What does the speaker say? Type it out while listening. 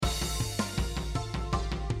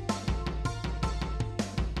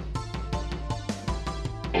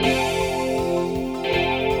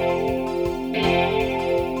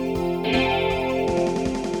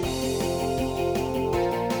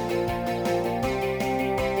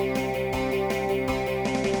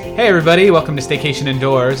Hey everybody, welcome to Staycation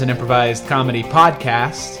Indoors, an improvised comedy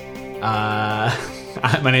podcast.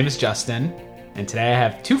 My name is Justin, and today I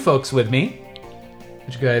have two folks with me.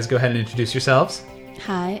 Would you guys go ahead and introduce yourselves?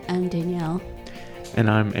 Hi, I'm Danielle. And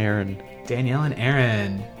I'm Aaron. Danielle and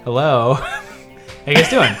Aaron. Hello. How you guys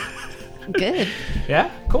doing? Good.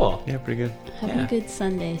 Yeah? Cool. Yeah, pretty good. Having Yeah. a good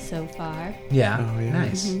Sunday so far. Yeah. Oh, yeah.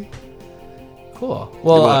 Nice. Mm-hmm. Cool.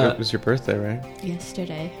 Well, It was your birthday, right?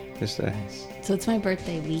 Yesterday. Yesterday. So it's my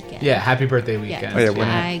birthday weekend. yeah, happy birthday weekend. Oh, yeah, when-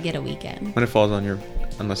 I get a weekend. When it falls on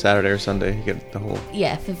the Saturday or Sunday, you get the whole.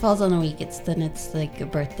 Yeah, if it falls on a week, then it's like a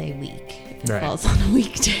birthday week. If it Right. falls on a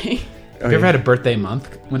weekday. Have you ever had a birthday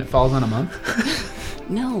month when it falls on a month?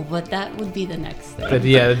 No, but that would be the next thing. But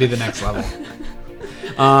yeah, that'd be the next level.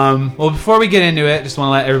 Well, before we get into it, just want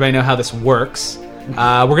to let everybody know how this works.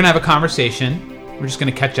 We're going to have a conversation. We're just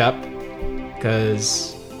going to catch up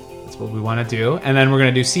because that's what we want to do. And then we're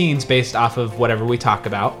going to do scenes based off of whatever we talk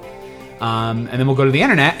about. And then we'll go to the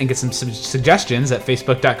internet and get some suggestions at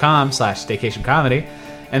facebook.com/staycationcomedy.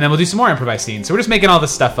 And then we'll do some more improvised scenes. So we're just making all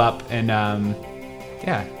this stuff up and,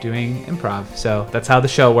 doing improv. So that's how the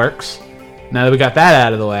show works. Now that we got that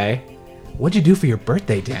out of the way, what'd you do for your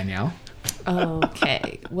birthday, Danielle?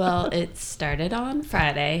 Okay. Well, it started on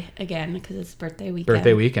Friday, again, because it's birthday weekend.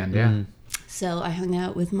 Birthday weekend, yeah. So I hung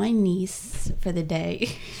out with my niece for the day.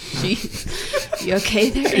 You okay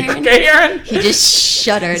there, Aaron? Okay, Aaron? He just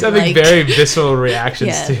shuddered. He's having very visceral reactions,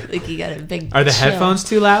 yeah, too. like you got a big Are the chill. headphones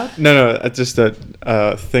too loud? No, it's just a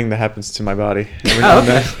thing that happens to my body. every Oh, now and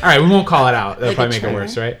okay. then. All right, we won't call it out. That'll Like a probably make it tremor?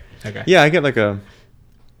 worse, right? Okay. Yeah, I get like a.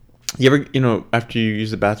 You ever, after you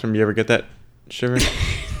use the bathroom, you ever get that shiver?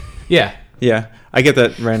 Yeah. Yeah, I get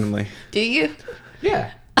that randomly. Do you?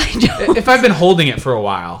 Yeah. I don't. If I've been holding it for a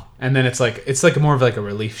while, and then it's like more of like a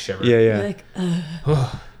relief shiver. Yeah, yeah. Like,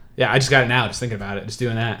 Yeah, I just got it now, just thinking about it, just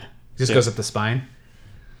doing that. It just Yeah. goes up the spine.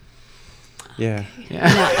 Yeah.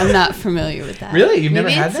 Yeah. I'm not familiar with that. Really? You've never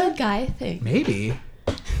Maybe had it's that? a guy thing. Maybe.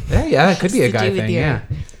 Yeah, it could be a Has to guy do with thing, your yeah.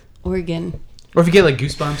 Organ. Or if you get like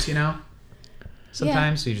goosebumps,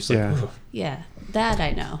 sometimes, so you just like, Yeah. ooh. Yeah, that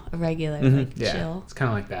I know. A regular, Mhm. like, Yeah, chill. it's kind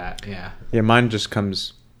of like that, yeah. Yeah, mine just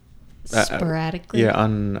comes. Sporadically. Yeah,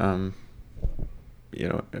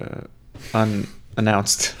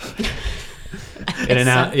 unannounced. In and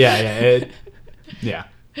out, So- yeah.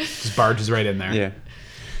 Just barges right in there. Yeah.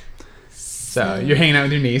 So you're hanging out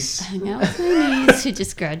with your niece. Hang out with my niece who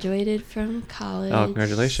just graduated from college. Oh,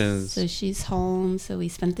 congratulations. So she's home. So we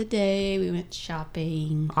spent the day. We went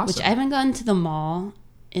shopping. Awesome. Which I haven't gone to the mall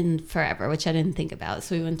in forever, which I didn't think about.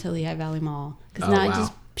 So we went to Lehigh Valley Mall. Because Oh, now wow. I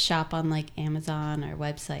just shop on like Amazon or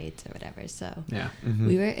websites or whatever. So Yeah. Mm-hmm.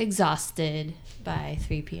 we were exhausted by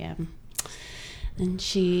 3 p.m. And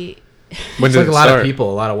she, When It's did like a it lot start? of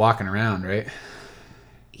people, a lot of walking around, right?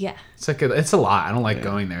 yeah. It's like it's a lot. I don't like Yeah.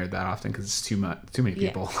 going there that often because it's too many Yeah.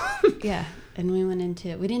 people. Yeah, and we went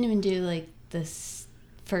into. We didn't even do like this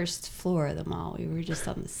first floor of the mall. We were just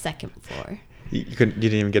on the second floor. You didn't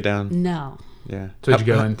even get down. No, Yeah. So did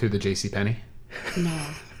you go in through the JCPenney? no,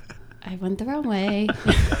 I went the wrong way.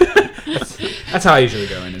 That's how I usually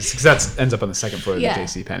go in, is because that ends up on the second floor of Yeah. the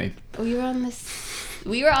JCPenney. We were on this.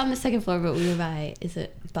 We were on the second floor, but we were by. Is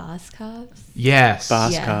it Boscov's? Yes.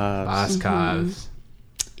 Boscov's. Yeah. Boscov's.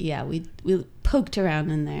 Yeah, we poked around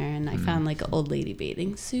in there, and I found like an old lady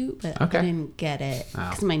bathing suit, but Okay. I didn't get it Wow.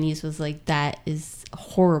 because my niece was like, "That is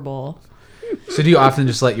horrible." So do you often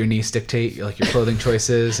just let your niece dictate like your clothing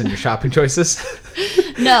choices and your shopping choices?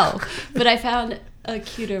 No, but I found a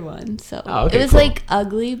cuter one. So Oh, okay, it was cool. like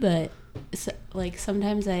ugly, but like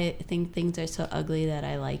sometimes I think things are so ugly that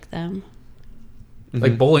I like them.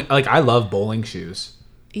 Like bowling, like I love bowling shoes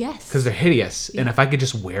Yes. because they're hideous, and if I could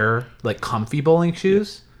just wear like comfy bowling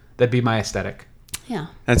shoes, that'd be my aesthetic. Yeah.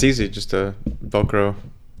 That's easy. Just a Velcro.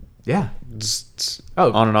 Yeah. Just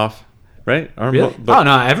Oh. on and off, right? Or Really? Oh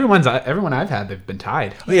no, everyone I've had, they've been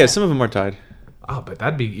tied. Oh, yeah, some of them are tied. Oh, but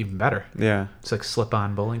that'd be even better. Yeah. It's like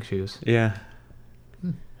slip-on bowling shoes. Yeah.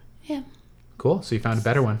 Yeah. Cool. So you found a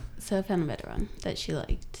better one. So I found a better one that she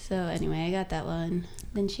liked. So anyway, I got that one.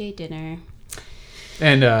 Then she ate dinner.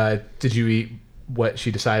 And did you eat what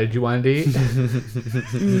she decided you wanted to eat?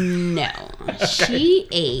 No. She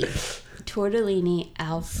ate tortellini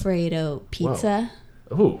Alfredo pizza.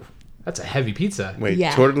 Ooh, that's a heavy pizza. Wait,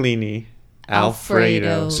 Yeah. tortellini, Alfredo.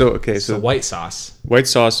 Alfredo. So, okay, So so white sauce. white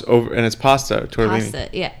sauce over, and it's pasta, tortellini. Pasta.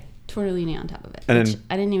 Yeah. Tortellini on top of it. And which then-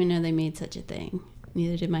 I didn't even know they made such a thing.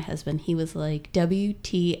 Neither did my husband. He was like,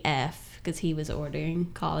 WTF, because he was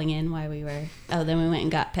calling in while we were... Oh, then we went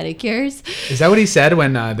and got pedicures. Is that what he said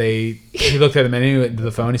when he looked at the menu at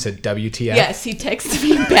the phone? He said, WTF? Yes, he texted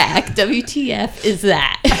me back, WTF is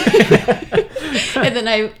that? And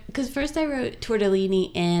then because first I wrote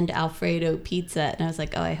tortellini and Alfredo pizza, and I was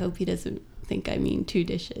like, oh, I hope he doesn't think I mean 2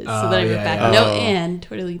 dishes. So then I wrote back, no, and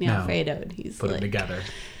tortellini Alfredo, and he's put like... them together.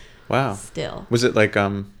 Wow. Still. Was it like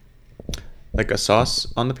a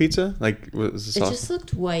sauce on the pizza? Like, was the sauce? It just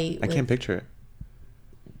looked white. I can't picture it.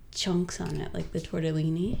 Chunks on it, like the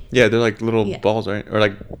tortellini. Yeah, they're like little Yeah. balls, right? Or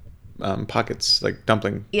like pockets, like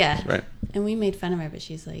dumpling. Yeah. Right. And we made fun of her, but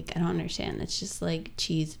she's like, I don't understand. It's just like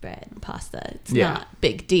cheese bread and pasta. It's Yeah. not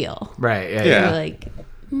big deal. Right. Yeah. Yeah. And we're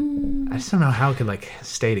like, I just don't know how it could like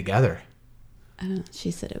stay together. I don't know.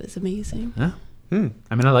 She said it was amazing. Yeah. Hmm.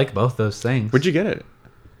 I mean, I like both those things. Where'd you get it?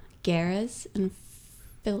 Gara's in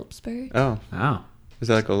Phillipsburg. Oh, Oh. is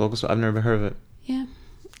that like a local store? I've never heard of it. Yeah.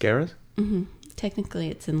 Gara's? hmm Technically,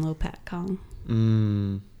 it's in Lopat Kong.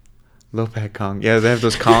 Lopat Kong. Yeah, they have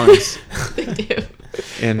those Kongs. They do.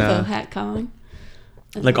 in Lopat Kong.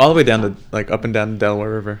 like all the way down like up and down the Delaware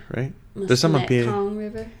River, right? There's some up Muscatine here. Kong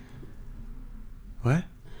River. What?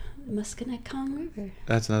 Muscatine Kong River.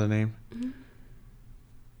 That's another name.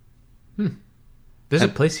 There's a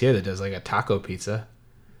place here that does like a taco pizza,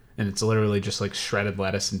 and it's literally just like shredded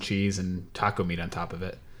lettuce and cheese and taco meat on top of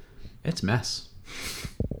it. It's mess.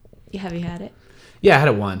 Have you had it? Yeah, I had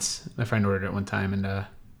it once. My friend ordered it one time, and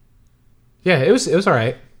yeah, it was all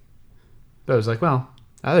right. But I was like, well,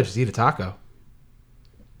 I'd rather just eat a taco.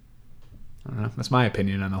 I don't know. That's my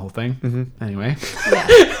opinion on the whole thing. Mm-hmm. Anyway,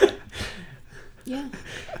 Yeah. Yeah.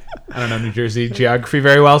 I don't know New Jersey geography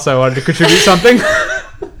very well, so I wanted to contribute something.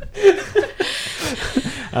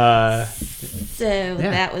 So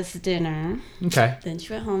that was dinner. Okay. Then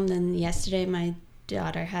she went home. Then yesterday, my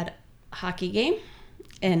daughter had a hockey game,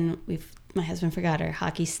 and my husband forgot her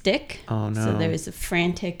hockey stick. Oh, no. So there was a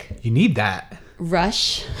frantic You need that.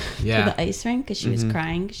 rush Yeah. to the ice rink because she was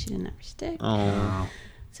crying because she didn't have her stick. Oh.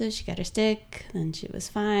 So she got her stick, then she was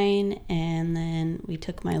fine, and then we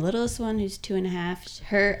took my littlest one, who's 2.5.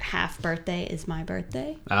 Her half birthday is my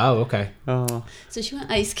birthday, Oh, okay. Oh. so she went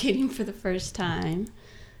ice skating for the first time.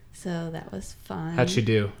 So that was fun. How'd she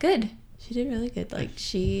do? Good. She did really good. Like,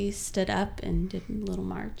 she stood up and did a little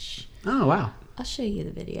march. Oh, wow. I'll show you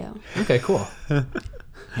the video. Okay, cool. And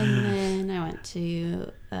then I went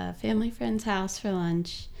to a family friend's house for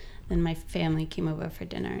lunch. Then my family came over for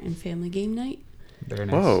dinner and family game night. Very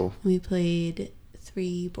nice. Whoa. We played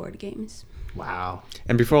 3 board games. Wow.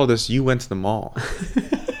 And before all this, you went to the mall.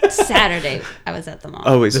 Saturday, I was at the mall.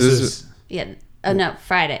 Oh, wait. So This this is is. Yeah. Oh, no,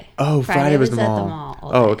 Friday. Oh, Friday was the at mall. the mall.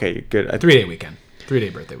 all Oh, day. okay. Good. a 3-day weekend. 3-day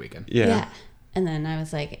birthday weekend. Yeah. And then I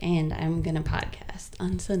was like, and I'm going to podcast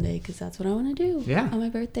on Sunday because that's what I want to do Yeah. on my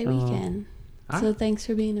birthday weekend. So Ah. thanks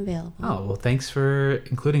for being available. Oh, well, thanks for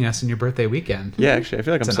including us in your birthday weekend. Yeah, actually, I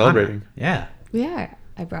feel like It's I'm an celebrating. honor. Yeah. We are.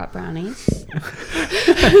 I brought brownies.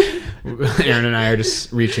 Aaron and I are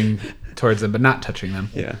just reaching towards them, but not touching them.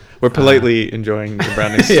 Yeah. We're politely enjoying the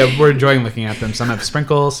brownies. Yeah, we're enjoying looking at them. Some have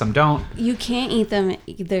sprinkles, some don't. You can't eat them.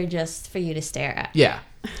 They're just for you to stare at. Yeah.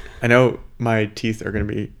 I know my teeth are going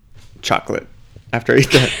to be chocolate after I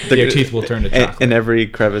eat that. They're Your gonna- teeth will turn to and- chocolate. In every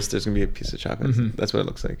crevice, there's going to be a piece of chocolate. Mhm. That's what it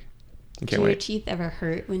looks like. I Do can't your wait. teeth ever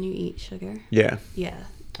hurt when you eat sugar? Yeah. Yeah,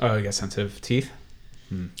 Oh, you got sensitive teeth?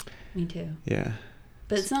 me too. Yeah.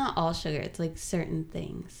 But it's not all sugar. It's like certain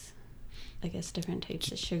things. I guess different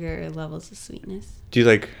types of sugar or levels of sweetness. Do you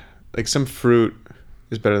like some fruit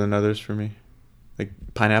is better than others for me? Like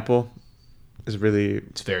pineapple is really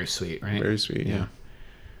It's very sweet, right? very sweet. Yeah.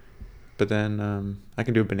 But then I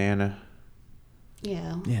can do a banana.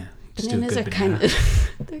 Yeah. Yeah. Just do a Bananas good are banana. kind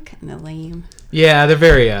of they're kind of lame. Yeah, they're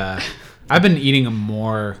very. I've been eating them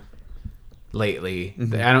more lately.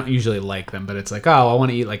 Mm-hmm. I don't usually like them, but it's like, oh, I want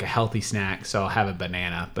to eat like a healthy snack, so I'll have a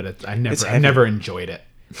banana. But I've heavy. never enjoyed it.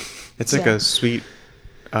 It's like Yeah. a sweet.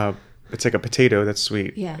 It's like a potato that's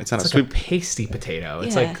sweet. Yeah. It's not It's a like sweet a pasty potato.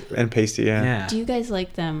 It's Yeah. like and pasty. Yeah. yeah. Do you guys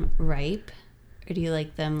like them ripe, or do you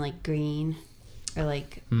like them like green, or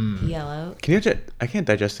like yellow? Can you? I can't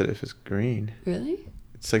digest it if it's green. Really?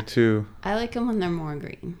 It's like too. I like them when they're more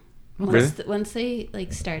green. Really? Once they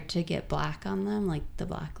like start to get black on them, like the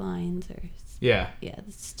black lines, or Yeah.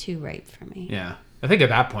 it's too ripe for me. Yeah. I think at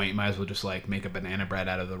that point you might as well just like make a banana bread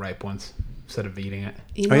out of the ripe ones instead of eating it.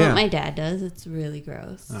 You know Oh, yeah. what my dad does? It's really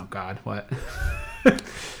gross. Oh God, what?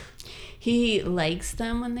 He likes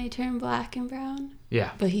them when they turn black and brown,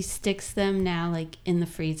 Yeah. but he sticks them now like in the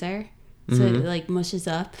freezer So it like mushes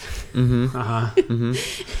up Mm-hmm.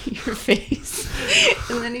 your face.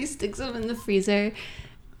 And then he sticks them in the freezer.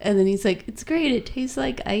 And then he's like, it's great. It tastes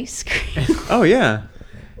like ice cream. Oh yeah.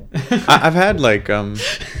 I've had like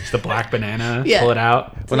It's the black banana. Yeah. Pull it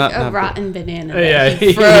out. It's Well, like not- a not- rotten banana. Yeah, that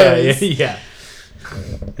he yeah, froze. yeah.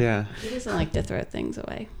 yeah. He doesn't like to throw things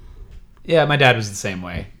away. Yeah, my dad was the same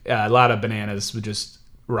way. A lot of bananas would just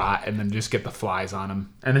rot and then just get the flies on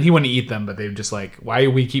them. And then he wouldn't eat them, but they would just like, why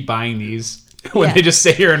do we keep buying these when Yeah. they just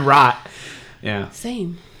sit here and rot? Yeah.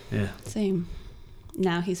 Same. Yeah. Same.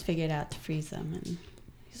 Now he's figured out to freeze them. And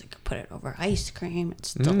he's like, put it over ice cream.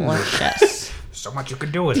 It's Mm. delicious. So much you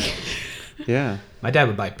could do with it. Yeah. My dad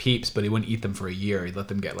would buy Peeps, but he wouldn't eat them for a year. He'd let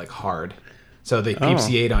them get like hard. So the Peeps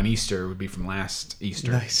he ate on Easter would be from last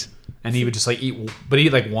Easter. Nice. And he would just like eat, but he'd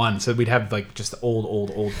eat like one. So we'd have like just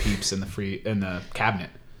old Peeps in the cabinet.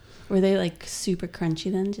 Were they like super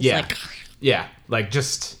crunchy then? Just Yeah. like Yeah, like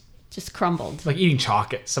just crumbled. like eating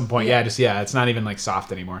chalk at some point. Yeah. Yeah, it's not even like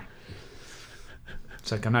soft anymore.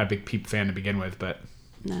 It's like I'm not a big Peep fan to begin with, but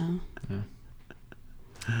No.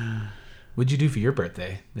 what'd you do for your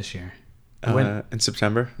birthday this year? In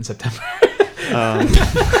September. In September. Um,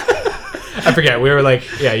 I forget. We were like,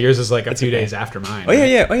 yeah, yours is like a few days after mine. oh yeah, right?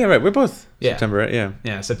 yeah. Oh yeah, right. We're both Yeah. September, right? Yeah.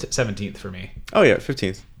 Yeah, 17th for me. Oh yeah,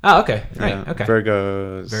 15th. Oh, okay. Right. Yeah. Okay.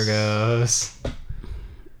 Virgos. Virgos.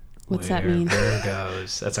 What's that We're mean?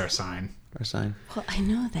 Virgos. That's our sign. Our sign. Well, I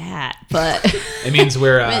know that, but It means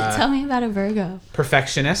we're tell me about a Virgo.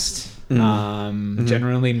 perfectionist. Mm-hmm.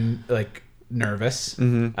 Generally like nervous.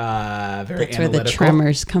 Mm-hmm. Very That's where the analytical.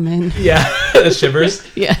 tremors come in. Yeah, the shivers.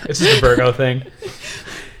 Yeah. It's just a Virgo thing.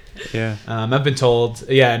 Yeah. I've been told,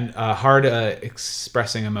 yeah, and hard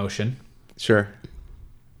expressing emotion. Sure.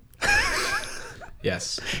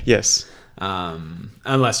 Yes. Yes.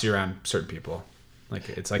 Unless you're around certain people. Like,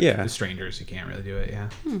 it's like Yeah. the strangers, you can't really do it, yeah.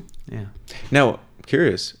 Yeah. Now,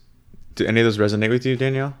 curious. Do any of those resonate with you,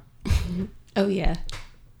 Danielle? Oh yeah.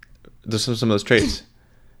 There's some of those traits,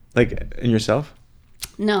 like in yourself.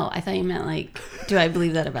 No, I thought you meant like, do I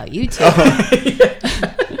believe that about you too?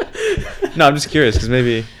 No, I'm just curious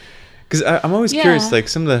because I'm always Yeah. curious. Like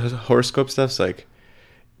some of the horoscope stuff's like,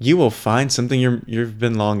 you will find something you've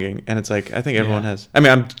been longing, and it's like I think everyone Yeah. has. I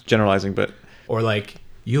mean, I'm generalizing, but Or like,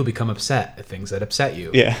 you'll become upset at things that upset you.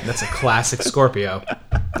 Yeah. That's a classic Scorpio.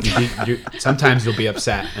 Sometimes you'll be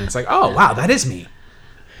upset, and it's like, oh, wow, that is me.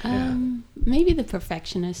 Maybe the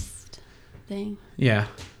perfectionist thing, Yeah.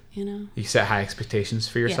 you know? You set high expectations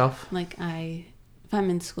for Yeah, yourself. like if I'm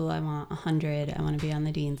in school, I want 100. I want to be on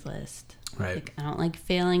the dean's list. Right. Like, I don't like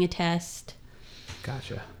failing a test.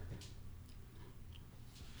 Gotcha.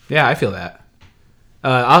 Yeah, I feel that.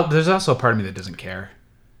 There's also a part of me that doesn't care.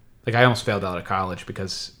 Like, I almost failed out of college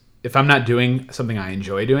because if I'm not doing something I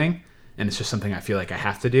enjoy doing, and it's just something I feel like I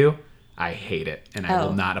have to do, I hate it, and I will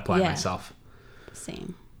Oh, not apply yeah. myself.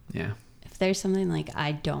 Same. Yeah. If there's something like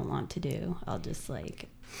I don't want to do, I'll just like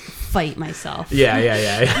fight myself. Yeah.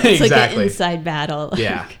 It's like an Exactly. inside battle.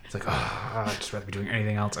 Yeah. Like, It's like, oh, I'd just rather be doing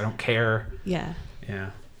anything else. I don't care. yeah.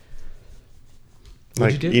 Yeah.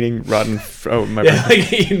 like you do? eating rotten. My Yeah,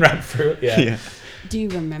 like eating rotten fruit. Yeah. yeah. Do you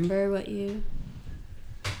remember what you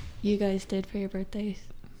guys did for your birthdays?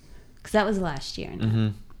 Because that was last year. now. Mm-hmm.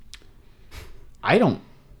 I don't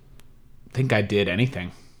think I did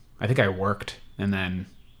anything. I think I worked and then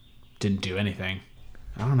didn't do anything.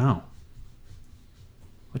 I don't know.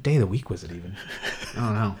 What day of the week was it even? I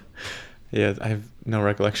don't know. Yeah, I have no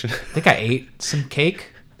recollection. I think I ate some cake.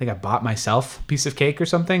 I think I bought myself a piece of cake or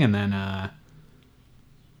something, and then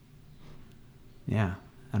yeah.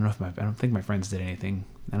 I don't think my friends did anything.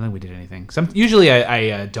 I don't think we did anything. Usually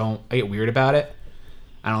I get weird about it.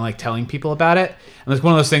 I don't like telling people about it. And it's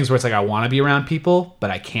one of those things where it's like I want to be around people,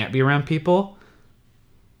 but I can't be around people.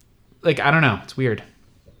 Like, I don't know. It's weird.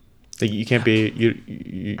 Like, you can't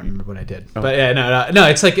be I remember what I did. Oh. But yeah, no.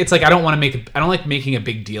 It's like I don't like making a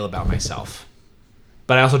big deal about myself.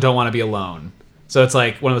 But I also don't want to be alone. So it's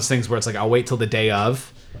like one of those things where it's like I'll wait till the day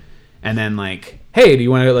of, and then like, hey, do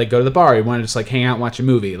you want to like go to the bar? Or you want to just like hang out and watch a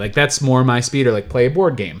movie? Like, that's more my speed, or like play a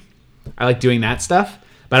board game. I like doing that stuff.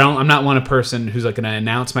 But I'm not one person who's like going to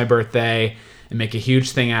announce my birthday and make a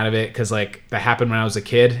huge thing out of it, because like that happened when I was a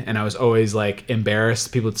kid, and I was always like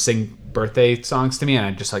embarrassed. People would sing birthday songs to me, and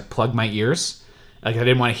I'd just like plug my ears. Like, I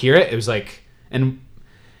didn't want to hear it. It was like, and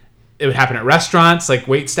it would happen at restaurants. Like,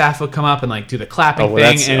 wait staff would come up and like do the clapping Oh, well,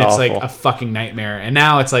 thing, that's and it's awful. like a fucking nightmare. And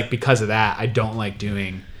now it's like, because of that, I don't like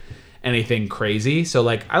doing anything crazy. So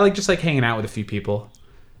like, I like just like hanging out with a few people.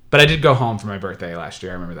 But I did go home for my birthday last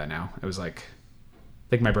year. I remember that now. It was like, I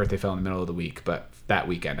think my birthday fell in the middle of the week, but that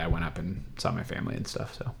weekend I went up and saw my family and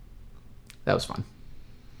stuff. So that was fun.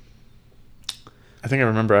 I think I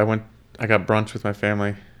remember I got brunch with my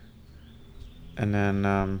family, and then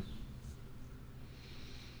I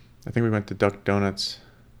think we went to Duck Donuts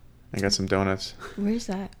and got some donuts Where's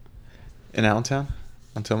that? in Allentown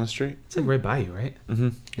on Tillman Street. It's like right by you, right? Mm-hmm.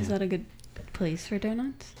 Is that a good place for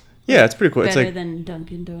donuts? Yeah, it's pretty cool. It's Better like, than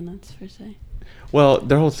Dunkin' Donuts, per se. well,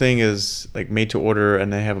 their whole thing is like made to order,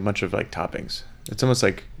 and they have a bunch of like toppings. It's almost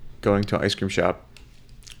like going to an ice cream shop.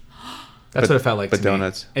 That's But- what it felt like but to me.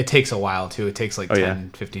 donuts. It takes a while, too. It takes like Oh, 10,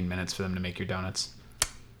 yeah. 15 minutes for them to make your donuts.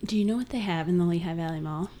 Do you know what they have in the Lehigh Valley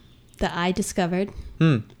Mall that I discovered?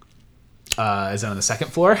 Hmm. Is it on the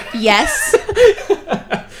second floor? Yes.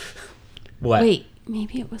 What? Wait,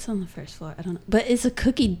 maybe it was on the first floor. I don't know. But it's a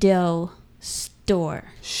cookie dough store.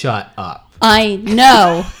 Shut up. I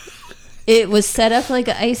know. It was set up like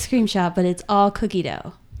an ice cream shop, but it's all cookie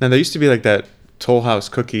dough. Now there used to be like that Toll House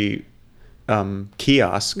cookie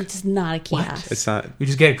kiosk. It's not a kiosk. It's not You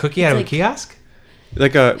just get a cookie out of like- a kiosk?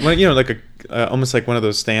 like a like a almost like one of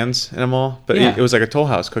those stands in a mall, but Yeah. it was like a Toll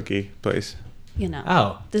House cookie place. You know.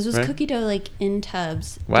 Oh. This was Right. cookie dough like in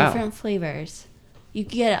tubs, Wow. different flavors. You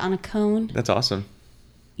could get it on a cone. That's awesome.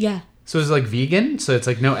 Yeah. So it's like vegan? So it's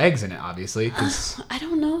like no eggs in it, obviously. 'Cause I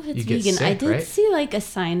don't know if it's You get vegan. I sick, did right? see like a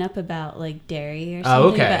sign up about like dairy or Oh,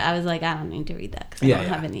 something, okay. but I was like, I don't need to read that because I don't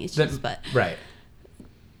have any issues. That- But right.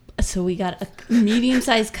 so we got a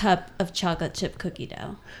medium-sized cup of chocolate chip cookie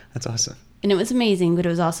dough. That's awesome. And it was amazing, but it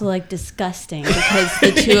was also like disgusting because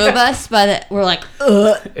the two of us were like,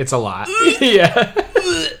 ugh. It's a lot. Yeah.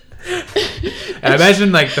 And I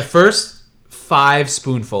imagine like the first 5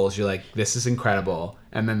 spoonfuls, you're like, this is incredible.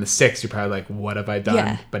 And then the 6th, you're probably like, what have I done?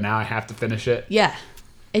 Yeah. But now I have to finish it. Yeah.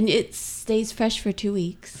 And it stays fresh for 2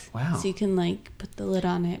 weeks. Wow. So you can like put the lid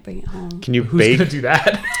on it, bring it home. Can you Who's bake? going to do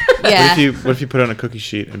that? Yeah. What if you put it on a cookie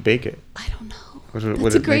sheet and bake it? I don't know. Would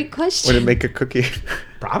That's it a great make, question. Would it make a cookie?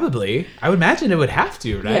 Probably. I would imagine it would have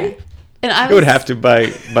to, right? Yeah. And I It would have to by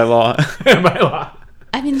law. By law.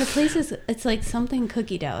 I mean, the place is, it's like something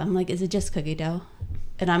cookie dough. I'm like, is it just cookie dough?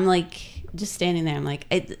 And I'm like, just standing there. I'm like,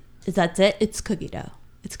 is that it? It's cookie dough.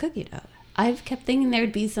 It's cookie dough. I've kept thinking there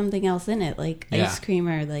would be something else in it, like Yeah. ice cream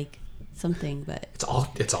or like something, but It's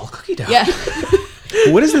all cookie dough. yeah.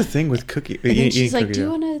 What is the thing with cookie? And then eating she's like, cookie do you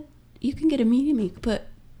dough? want to, you can get a medium, you can put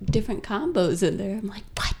different combos in there. I'm like,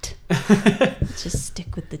 what? Just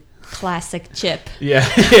stick with the classic chip. Yeah.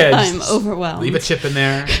 Yeah. I'm just overwhelmed. Leave a chip in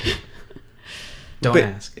there. Don't But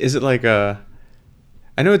ask. is it like I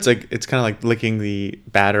know it's kind of like licking the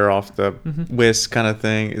batter off the Mm-hmm. whisk kind of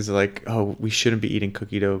thing. Is it like, oh, we shouldn't be eating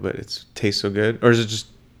cookie dough, but it tastes so good, or is it just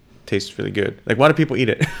tastes really good? Like, why do people eat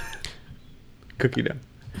it? Cookie dough.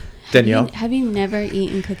 Danielle, Have you never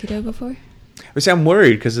eaten cookie dough before? see, I'm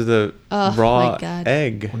worried because of the Oh, raw my God.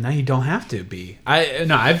 egg. Well, now you don't have to be.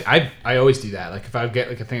 I always do that. Like if I get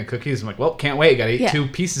like a thing of cookies, I'm like, well, can't wait. Got to eat Yeah. 2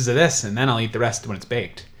 pieces of this, and then I'll eat the rest when it's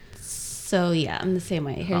baked. So yeah, I'm the same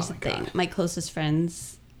way. Here's Oh the my thing. God. My closest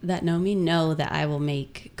friends that know me know that I will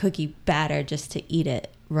make cookie batter just to eat it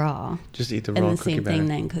raw. Just eat the And raw the cookie same batter. thing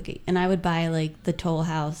then cookie. And I would buy like the Toll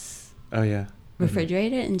House, Oh yeah.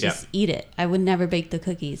 refrigerate it and just Yep. eat it. I would never bake the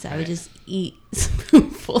cookies. I would Right. just eat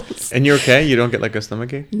spoonfuls. And you're okay? You don't get like a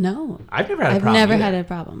stomachache? No. I've never had a I've problem. never either. had a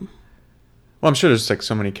problem. Well, I'm sure there's like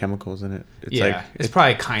so many chemicals in it. It's Yeah, like it's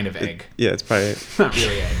probably kind of egg. yeah, it's probably Not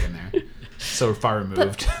really egg in there. So far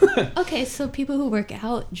removed. Okay, so people who work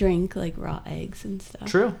out drink like raw eggs and stuff.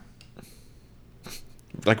 True.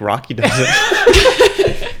 like Rocky does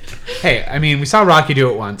it. Hey, I mean, we saw Rocky do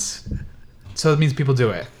it once, so it means people do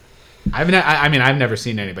it. I've never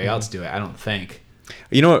seen anybody else do it. I don't think.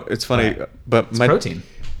 You know what? It's funny, but It's my protein.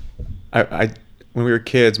 I when we were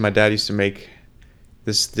kids, my dad used to make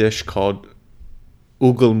this dish called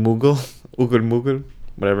oogel moogle,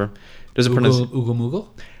 whatever. There's a pronounce. Oogle moogle?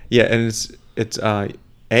 Yeah, and it's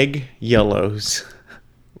egg yellows.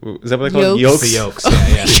 Is that what they call it? Yolks. The yolks.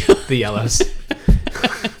 Yeah, yeah. The yellows.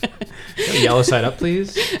 The yellow side up,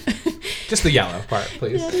 please. Just the yellow part,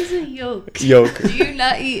 please. That is a yolk. Yolk. Do you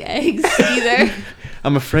not eat eggs either?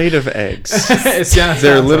 I'm afraid of eggs. It sounds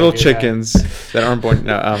They're like little it, yeah. chickens that aren't born.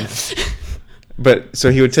 No, but so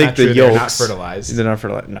he would take not the true, yolks. they're not fertilized. They're not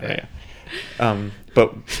fertilized. No, Yeah. yeah.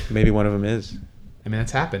 But maybe one of them is. I mean,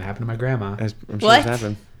 that's happened. Happened to my grandma. I'm sure What? it's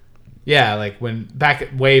happened. Yeah, like when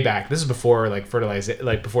way back. This is before like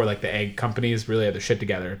before like the egg companies really had their shit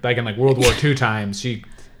together. Back in like World War II times,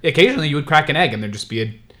 occasionally you would crack an egg and there'd just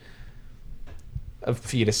be a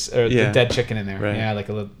fetus or Yeah. a dead chicken in there. Right. Yeah, like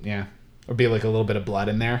a little or be like a little bit of blood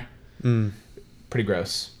in there. Mm. Pretty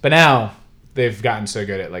gross. But now they've gotten so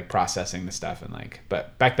good at like processing the stuff and like.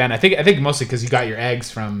 But back then, I think mostly because you got your eggs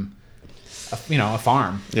from a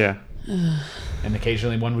farm, Yeah. and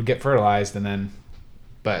occasionally one would get fertilized and then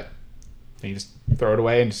but then you just throw it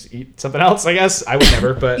away and just eat something else. I guess I would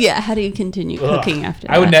never, but Yeah, how do you continue cooking after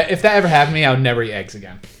that? I would if that ever happened to me, I would never eat eggs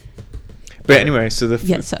again. But anyway, so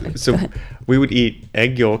sorry. so Go ahead. we would eat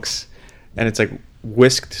egg yolks, and it's like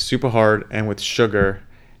whisked super hard and with sugar,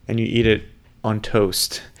 and you eat it on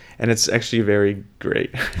toast, and it's actually very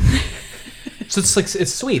great. So it's like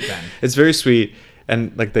it's sweet then. It's very sweet,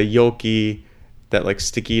 and like the yolky, that like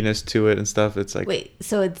stickiness to it and stuff. It's like Wait,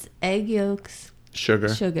 so it's egg yolks,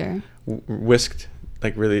 sugar, sugar, whisked,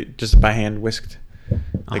 like really just by hand whisked,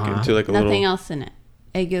 like Uh-huh. into like a nothing little else in it.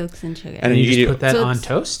 Egg yolks and sugar. And And then you you eat just it put that So on it's-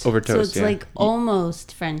 toast. over so toast. it's Yeah, like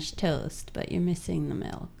almost French toast, but you're missing the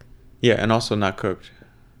milk. yeah, and also not cooked.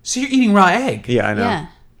 So you're eating raw egg. Yeah, I know. Yeah,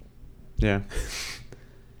 Yeah,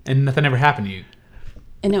 And nothing ever happened to you.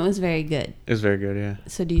 and it was very good. it was very good. Yeah.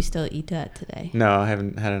 So do you still eat that today? No, I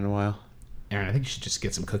haven't had it in a while. Aaron, I think you should just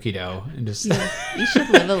get some cookie dough and just Yeah, you should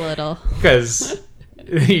live a little. because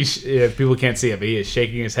if people can't see it, but he is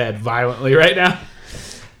shaking his head violently right now.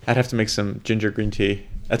 I'd have to make some ginger green tea.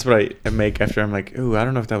 That's what I make after I'm like, ooh, I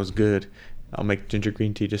don't know if that was good. I'll make ginger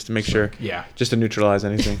green tea just to make sure, Yeah, just to neutralize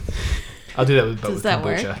anything. I'll do that with, Does with that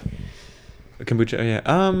work? kombucha. Kombucha,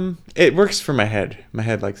 yeah. It works for my head. My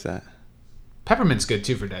head likes that. Peppermint's good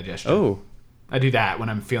too for digestion. Oh, I do that when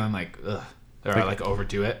I'm feeling like ugh, or I like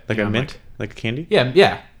overdo it. like You a know, I'm mint, like a candy,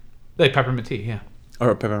 yeah, like peppermint tea. Yeah, or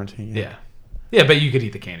a peppermint tea. yeah. But you could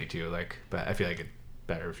eat the candy too. Like, but I feel like it's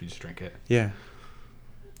better if you just drink it. Yeah.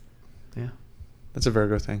 Yeah. That's a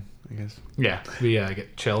Virgo thing, I guess. Yeah, we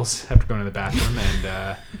get chills after going to the bathroom,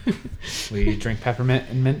 and we drink peppermint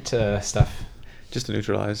and mint stuff. Just to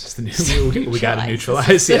neutralize. It's the we got to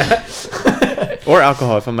Neutralize. neutralize, yeah. Or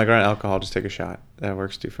alcohol. If I'm like around alcohol, just take a shot. That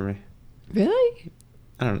works too for me. Really?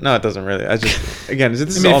 I don't know. No, it doesn't really. I just, again, this I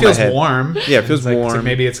is mean, all it feels my head. warm. Yeah, it feels It's like, so warm.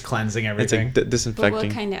 maybe it's cleansing It's everything. like But disinfecting.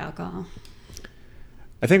 what kind of alcohol?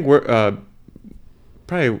 I think we're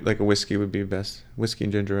probably like a whiskey would be best. Whiskey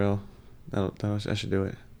and ginger ale. I should do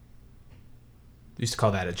it. Used to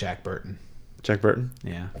call that a Jack Burton. Jack Burton.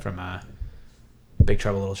 Yeah, from Big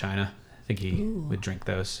Trouble in Little China. I think he Ooh. would drink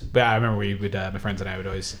those. But I remember we would, my friends and I would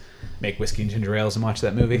always make whiskey and ginger ales and watch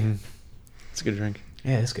that movie. Mhm. It's a good drink.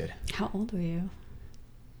 Yeah, it's good. How old were you?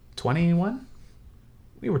 21?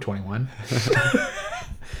 We were 21.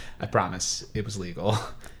 I promise it was legal.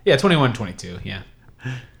 Yeah, 21, 22, yeah.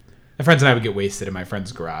 My friends and I would get wasted in my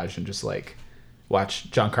friend's garage and just like watch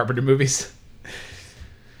John Carpenter movies.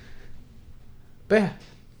 But yeah,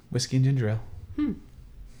 whiskey and ginger ale.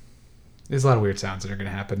 There's a lot of weird sounds that are going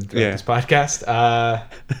to happen throughout Yeah. this podcast.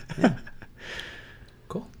 Yeah.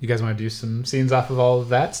 Cool. You guys want to do some scenes off of all of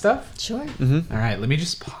that stuff? Sure. Mm-hmm. All right, let me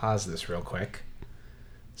just pause this real quick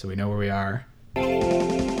so we know where we are.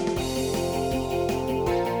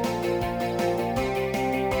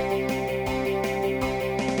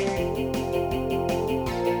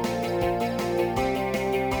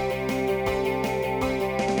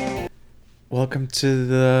 Welcome to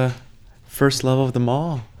the first level of the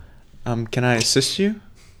mall. Can I assist you?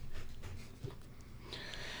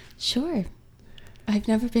 Sure. I've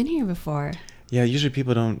never been here before. Yeah, usually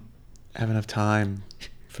people don't have enough time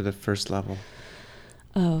for the first level.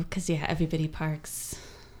 Oh, because, yeah, everybody parks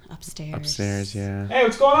upstairs. Upstairs, yeah. Hey,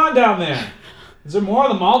 what's going on down there? Is there more of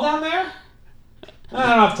the mall down there? I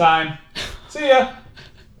don't have time. See ya.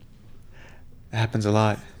 It happens a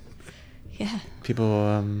lot. Yeah. People,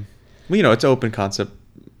 well, you know, it's an open concept.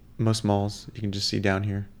 Most malls you can just see down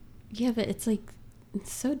here. Yeah, but it's like,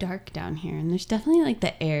 it's so dark down here, and there's definitely like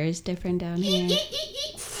the air is different down here.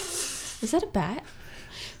 Is that a bat?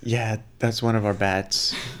 Yeah, that's one of our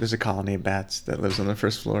bats. There's a colony of bats that lives on the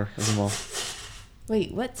first floor of the mall.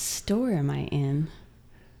 Wait, what store am I in?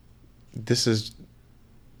 This is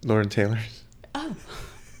Lord and Taylor's. Oh.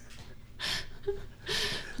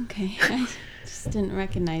 Okay. I just didn't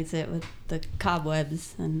recognize it with the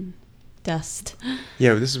cobwebs and dust.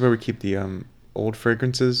 Yeah, this is where we keep the old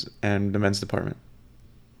fragrances and the men's department.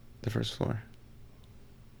 The first floor.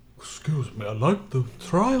 Excuse me, I'd like to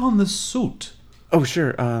try on this suit. Oh,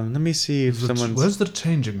 sure. Let me see if someone's... Where's the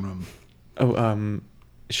changing room? Oh,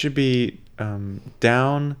 it should be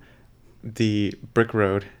down the brick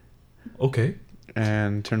road Okay,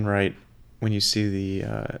 and turn right when you see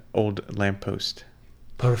the old lamppost.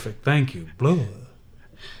 perfect. Thank you. Blah.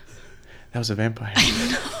 That was a vampire.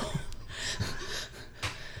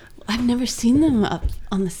 I've never seen them up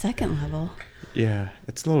on the second level. Yeah,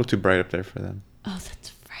 it's a little too bright up there for them. Oh,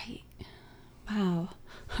 that's right. Wow.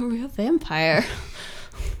 A real vampire.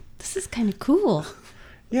 This is kind of cool.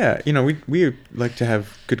 Yeah, you know, we like to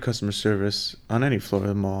have good customer service on any floor of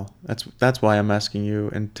the mall. That's why I'm asking you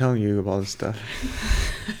and telling you about all this stuff.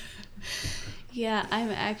 Yeah, I'm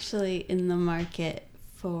actually in the market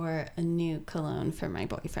for a new cologne for my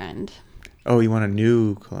boyfriend. Oh, you want a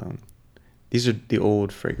new cologne? These are the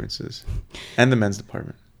old fragrances, and the men's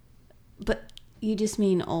department. But you just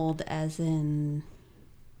mean old as in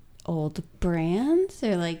old brands,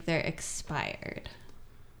 or like they're expired?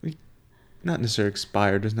 Not necessarily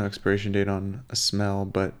expired. There's no expiration date on a smell,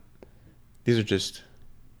 but these are just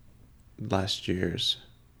last year's.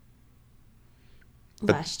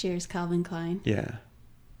 But- Last year's Calvin Klein. Yeah.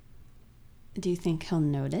 Do you think he'll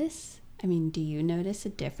notice? I mean, do you notice a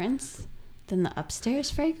difference than the upstairs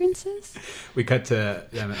fragrances? We cut to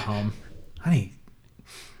them at home. Honey,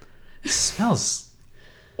 it smells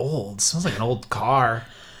old. It smells like an old car.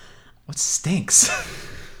 What stinks?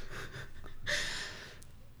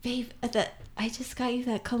 Babe, I just got you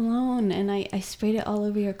that cologne, and I sprayed it all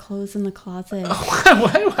over your clothes in the closet.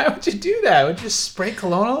 Why would you do that? Would you just spray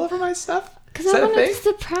cologne all over my stuff? Because Is I that a wanted thing? to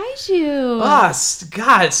surprise you. Ah,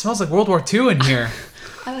 God, it smells like World War II in here.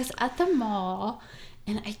 I was at the mall,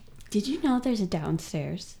 and did you know there's a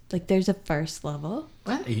downstairs? Like, there's a first level.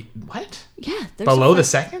 What? What? Yeah. There's Below a the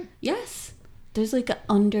first- second? Yes. There's like an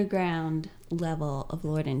underground level of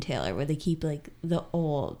Lord & Taylor where they keep like the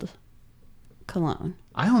old cologne.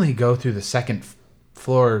 I only go through the second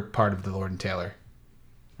floor part of the Lord & Taylor.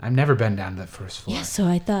 I've never been down to the first floor. Yeah, so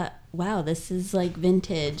I thought, wow, this is like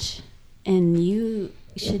vintage, and you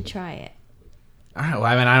should try it. All right, well,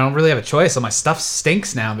 I mean, I don't really have a choice. So my stuff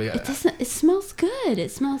stinks now. It doesn't. It smells good.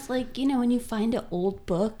 It smells like, you know, when you find an old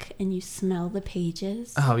book and you smell the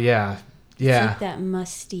pages. Oh, yeah. It's Yeah. like that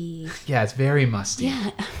musty. Yeah, it's very musty.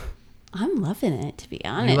 Yeah, I'm loving it, to be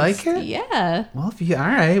honest. like it? Yeah. Well, if you... All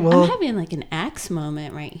right, well... I'm having like an Axe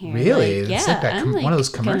moment right here. Really? Like, It's yeah, like that I'm one of those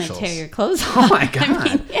commercials. Gonna tear your clothes off. Oh, my God. I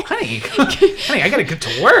mean, yeah. Honey, I got to get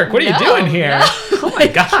to work. What are you No, doing here? no. Oh, my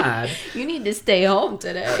God. You need to stay home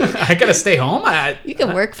today. I got to stay home? You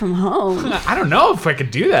can work from home. I don't know if I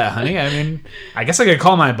could do that, honey. I mean, I guess I could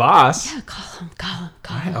call my boss. Yeah, call him.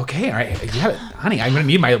 All right, okay, all right. Yeah, honey, I'm going to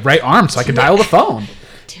need my right arm so I can dial the phone.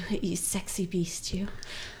 Do it, you sexy beast, you.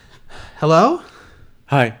 Hello?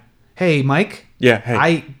 Hi. Hey, Mike. Yeah. Hey.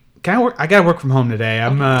 I gotta work from home today.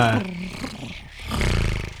 We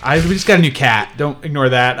just got a new cat. Don't ignore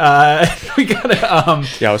that. We gotta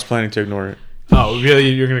Yeah, I was planning to ignore it. Oh, really?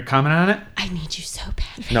 You're gonna comment on it? I need you so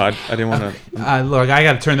bad. No, I didn't want to. Look, I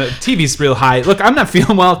gotta turn the TV's real high. Look, I'm not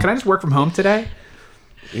feeling well. Can I just work from home today?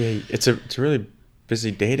 Yeah, it's a really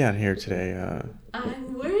busy day down here today.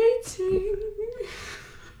 I'm waiting.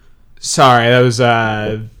 Sorry, that was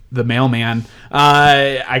the mailman.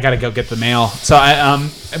 I gotta go get the mail. So I'm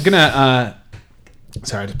gonna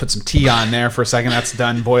sorry, just put some tea on there for a second. That's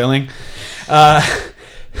done boiling.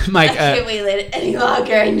 Mike, I can't wait any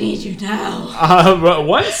longer. I need you now.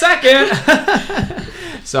 1 second.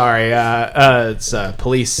 Sorry, it's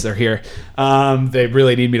police. They're here. They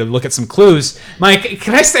really need me to look at some clues. Mike,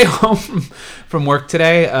 can I stay home from work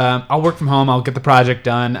today? I'll work from home. I'll get the project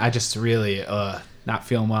done. I just really not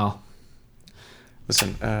feeling well.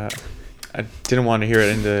 Listen, I didn't want to hear it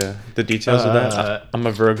into the details of that. I'm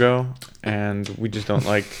a Virgo, and we just don't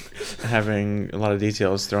like having a lot of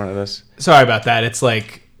details thrown at us. Sorry about that. It's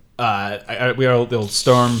like we are a little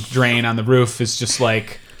storm drain on the roof. Is just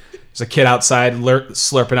like there's a kid outside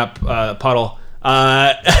slurping up a puddle.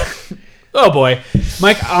 Oh boy,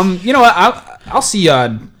 Mike. You know what? I'll see you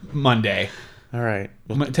on Monday. All right.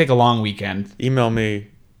 I'm gonna take a long weekend. Email me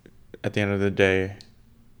at the end of the day.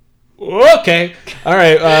 Okay. All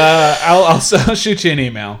right. I'll shoot you an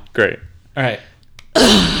email. Great. All right.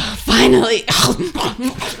 Finally.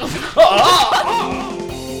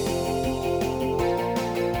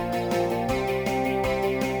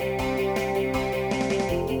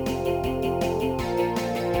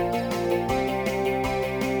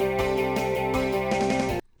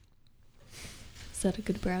 Is that a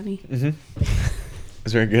good brownie?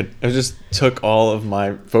 It's very good. I just took all of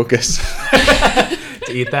my focus,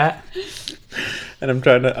 To eat that. and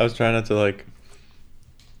I was trying not to like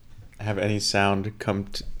have any sound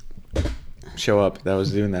show up that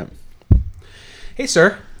was doing that. Hey,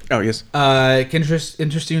 sir. Oh yes. Can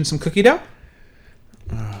interest you in some cookie dough?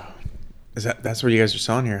 That's what you guys are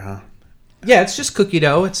selling here, huh? Yeah, it's just cookie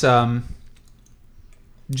dough. It's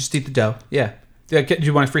just eat the dough. Yeah. Do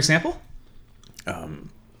you want a free sample?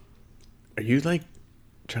 Are you like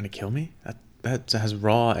trying to kill me? That has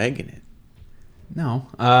raw egg in it. No.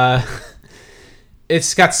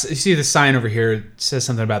 It's got. You see the sign over here? It says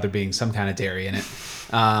something about there being some kind of dairy in it.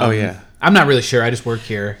 Oh yeah. I'm not really sure. I just work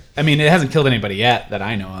here. I mean, it hasn't killed anybody yet that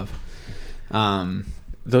I know of.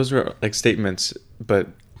 Those were like statements, but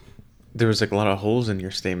there was like a lot of holes in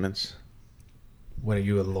your statements. What are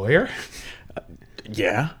you, a lawyer?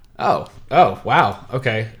 Yeah. Oh, wow.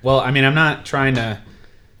 Okay. Well, I mean, I'm not trying to.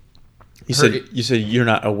 You said you're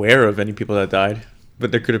not aware of any people that died,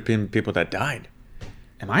 but there could have been people that died.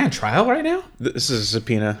 Am I on trial right now? This is a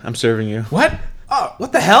subpoena. I'm serving you. What? Oh,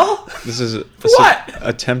 what the hell? This is What?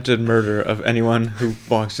 attempted murder of anyone who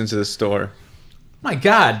walks into the store. My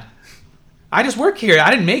God. I just work here.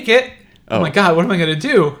 I didn't make it. Oh my God, what am I going to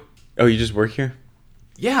do? Oh, you just work here?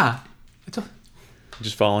 Yeah.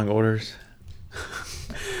 Just following orders?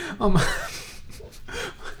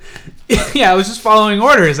 Yeah, I was just following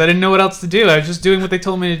orders. I didn't know what else to do. I was just doing what they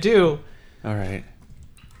told me to do. All right.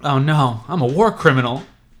 Oh no, I'm a war criminal.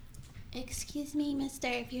 Excuse me, mister,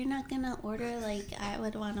 if you're not gonna order, like, I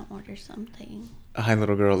would want to order something. Hi,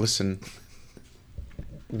 little girl. Listen.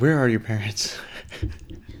 Where are your parents?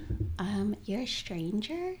 You're a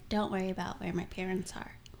stranger? Don't worry about where my parents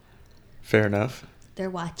are. Fair enough. They're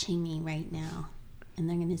watching me right now. And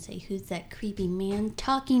they're gonna say, who's that creepy man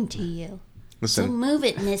talking to you? So Listen, move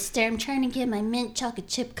it, mister. I'm trying to get my mint chocolate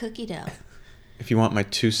chip cookie dough. if you want my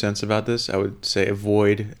 2 cents about this, I would say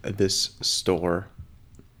avoid this store.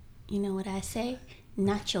 You know what I say?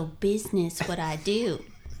 Not your business what I do.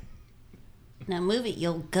 Now move it, you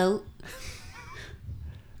old goat.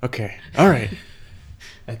 Okay. All right.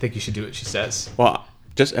 I think you should do what she says. Well,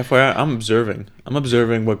 just FYI, I'm observing. I'm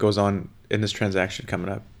observing what goes on in this transaction coming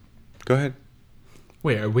up. Go ahead.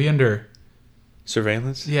 Wait, are we under...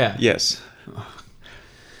 Surveillance? Yeah. Yes. All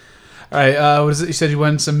right, what is it? You said you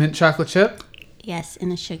wanted some mint chocolate chip? Yes,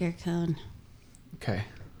 in a sugar cone. Okay.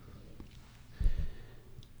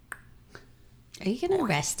 Are you gonna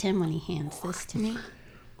arrest him when he hands this to me?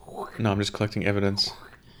 No, I'm just collecting evidence.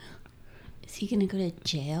 Is he gonna go to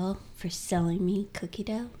jail for selling me cookie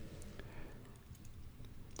dough?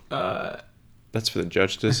 That's for the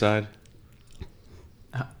judge to decide.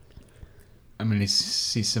 I'm going to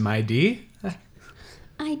see some ID.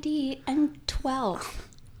 ID? I'm 12.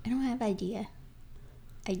 I don't have ID.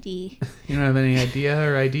 You don't have any idea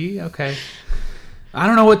or ID? Okay. I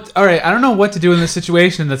don't know what... All right, I don't know what to do in this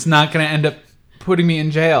situation that's not going to end up putting me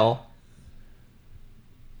in jail.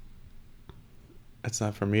 That's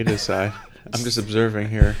not for me to decide. I'm just observing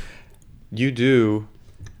here. You do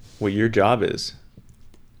what your job is.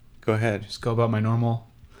 Go ahead. Just go about my normal...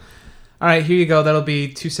 All right, here you go. That'll be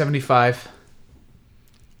 $2.75.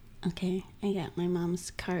 Okay, I got my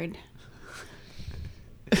mom's card.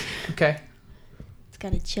 Okay. It's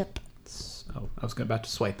got a chip. Oh, I was about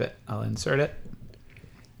to swipe it. I'll insert it.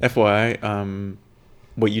 FYI,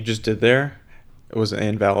 what you just did there was an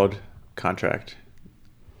invalid contract.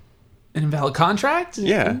 An invalid contract?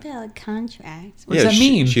 Yeah. Invalid contract. What does that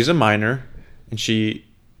mean? She's a minor, and she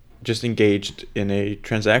just engaged in a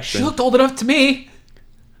transaction. She looked old enough to me.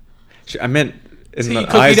 I meant in So the you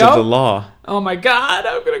cookie eyes dough? of the law. Oh my God,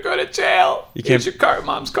 I'm going to go to jail. You Here's can't- your card,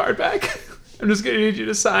 mom's card back. I'm just going to need you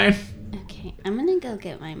to sign. Okay, I'm gonna go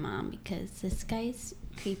get my mom because this guy's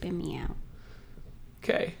creeping me out.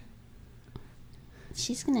 Okay.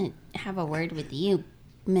 She's gonna have a word with you,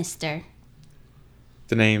 mister.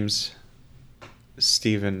 The name's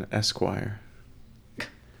Stephen Esquire.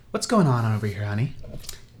 What's going on over here, honey?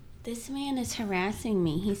 This man is harassing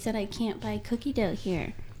me. He said I can't buy cookie dough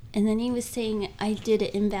here. And then he was saying I did an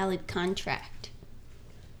invalid contract.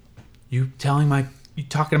 You talking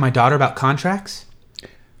to my daughter about contracts?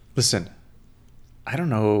 Listen, I don't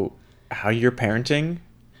know how you're parenting,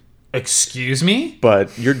 Excuse me?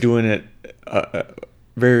 but you're doing it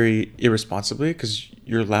very irresponsibly because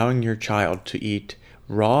you're allowing your child to eat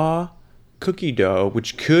raw cookie dough,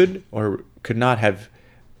 which could or could not have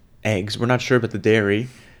eggs. We're not sure about the dairy,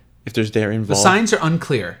 if there's dairy The involved. signs are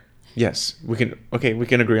unclear. Yes, we can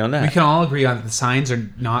agree on that. We can all agree on that the signs are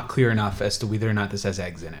not clear enough as to whether or not this has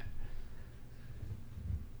eggs in it.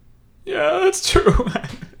 Yeah, that's true.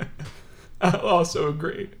 I also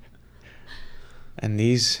agree. And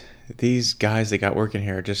these guys they got working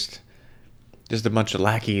here are just a bunch of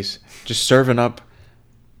lackeys just serving up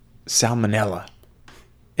salmonella.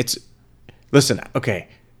 Listen, okay,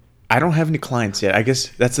 I don't have any clients yet. I guess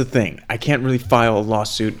that's the thing. I can't really file a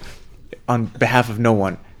lawsuit on behalf of no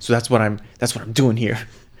one. So that's what I'm doing here.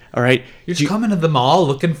 All right? You're just coming to the mall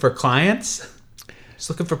looking for clients? Just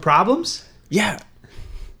looking for problems? Yeah.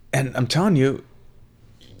 And I'm telling you,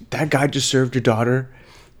 that guy just served your daughter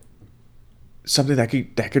something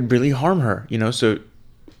that could really harm her, so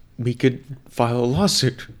we could file a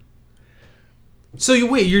lawsuit. So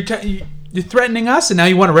you're threatening us, and now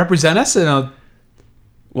you want to represent us? Well,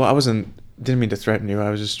 I didn't mean to threaten you. I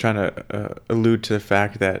was just trying to allude to the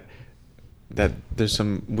fact that there's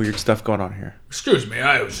some weird stuff going on here. Excuse me,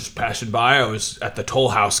 I was just passing by. I was at the Toll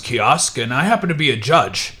House kiosk, and I happen to be a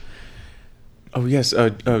judge. Oh, yes.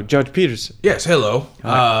 Judge Peters. Yes, hello.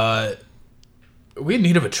 Are we in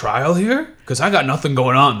need of a trial here? Because I got nothing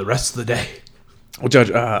going on the rest of the day. Well,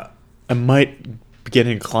 Judge, I might be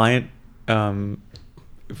getting a client.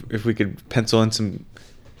 If we could pencil in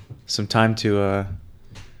some time to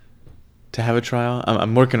have a trial.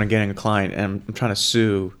 I'm working on getting a client, and I'm trying to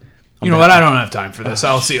sue. You know what? I don't have time for this.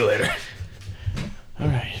 I'll see you later. All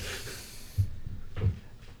right.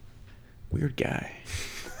 Weird guy.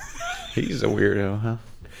 He's a weirdo, huh?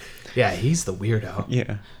 Yeah, he's the weirdo.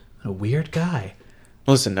 Yeah. A weird guy.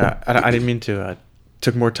 Listen, I didn't mean to.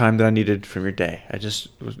 Took more time than I needed from your day. I was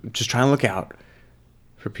just trying to look out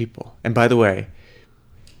for people. And by the way,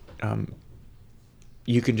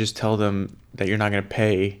 you can just tell them that you're not going to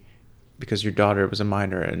pay because your daughter was a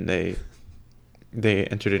minor and they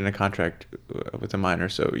entered in a contract with a minor,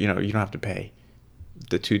 so you don't have to pay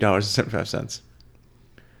the $2.75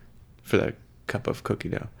 for that cup of cookie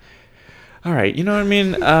dough. All right, you know what I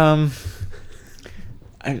mean? I'm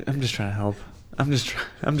just trying to help. I'm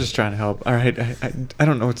just trying to help. All right, I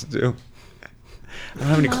don't know what to do. I don't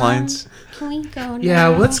have any clients. Can we go now? Yeah,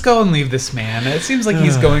 let's go and leave this man. It seems like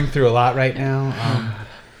he's going through a lot right now.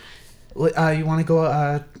 You want to go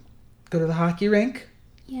to the hockey rink?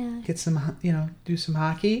 Yeah. Get some, do some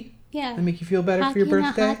hockey? Yeah. That make you feel better Hockey for your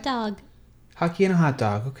birthday? and a hot dog. Hockey and a hot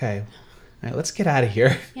dog. Okay. All right, let's get out of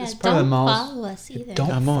here. Yeah, This part of the don't mall's- follow us either. Don't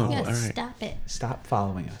I'm on. follow. Yeah, All right. stop it. Stop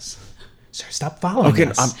following us. Sir, stop following Okay,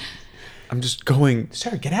 us. I'm just going.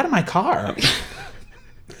 Sir, get out of my car.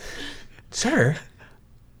 Sir.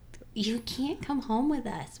 You can't come home with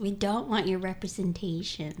us. We don't want your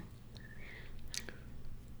representation.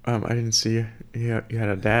 I didn't see you had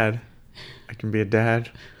a dad. I can be a dad.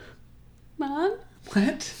 Mom?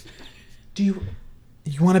 What? Do you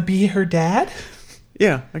want to be her dad?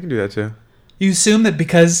 Yeah, I can do that too. You assume that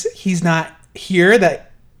because he's not here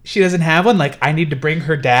that she doesn't have one? Like, I need to bring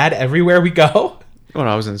her dad everywhere we go? Well,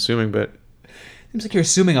 I wasn't assuming, but Seems like you're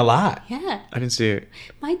assuming a lot. Yeah. I didn't see it.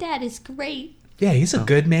 My dad is great. Yeah, he's a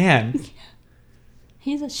good man.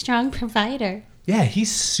 He's a strong provider. Yeah,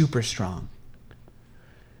 he's super strong.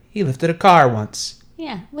 He lifted a car once.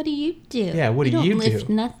 Yeah. What do you do? Yeah, what do you don't lift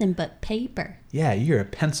do? nothing but paper. Yeah, you're a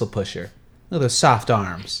pencil pusher. Look at those soft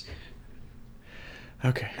arms.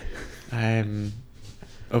 Okay. I'm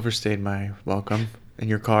overstayed my welcome in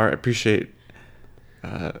your car. I appreciate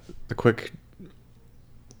the quick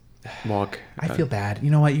walk. I feel bad. You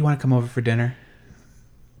know what? You want to come over for dinner?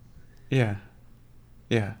 Yeah.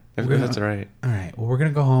 Yeah. If We're that's gonna- all right. All right. Well, we're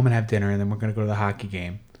going to go home and have dinner, and then we're going to go to the hockey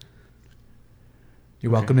game.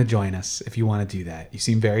 You're welcome to join us if you want to do that. You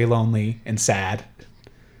seem very lonely and sad.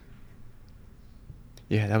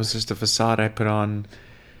 Yeah, that was just a facade I put on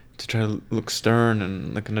to try to look stern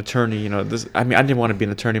and like an attorney. I didn't want to be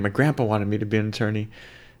an attorney. My grandpa wanted me to be an attorney,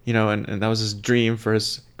 and that was his dream for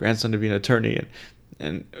his grandson to be an attorney.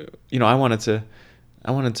 And I wanted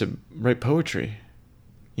to write poetry,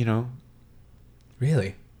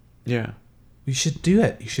 Really? Yeah. You should do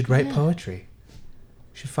it. You should write poetry.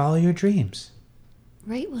 You should follow your dreams.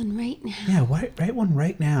 Write one right now. Yeah, write one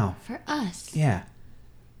right now. For us. Yeah.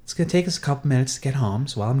 It's going to take us a couple minutes to get home,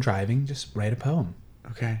 so while I'm driving, just write a poem.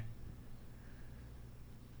 Okay.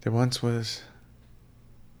 There once was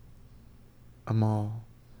a mall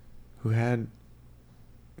who had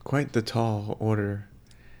quite the tall order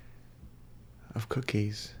of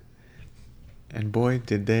cookies. And boy,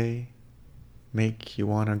 did they make you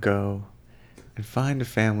want to go and find a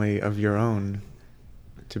family of your own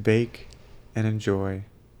to bake and enjoy.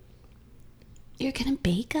 You're going to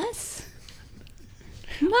bake us?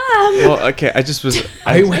 Mom! Well, okay, I just was...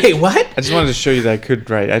 Wait, what? I just wanted to show you that I could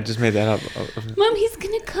write. I just made that up. Mom, he's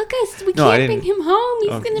going to cook us. We No, I can't bring didn't- him home.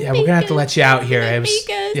 He's Oh. going to Yeah, bake we're going to have to us. let you out He's here. gonna It was, bake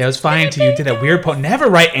us. yeah, it was He's fine gonna until you bake did that us. weird poem. Never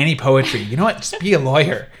write any poetry. You know what? Just be a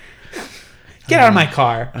lawyer. Get out of my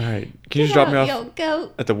car. All right. Can you just drop me off Yo,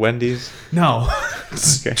 go. at the Wendy's? No.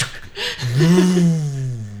 Okay.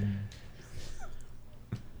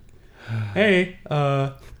 Hey,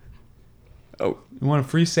 Oh, you want a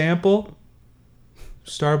free sample?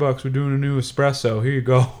 Starbucks, we're doing a new espresso. Here you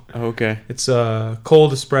go. okay. It's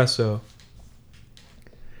cold espresso.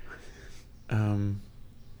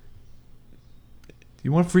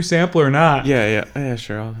 You want a free sample or not? Yeah,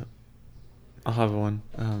 sure. I'll have one.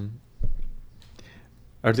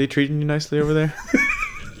 Are they treating you nicely over there?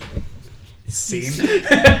 Scene.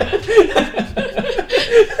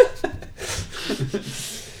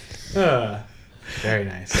 Very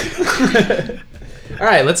nice. All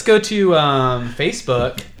right, let's go to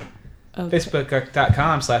Facebook. Okay.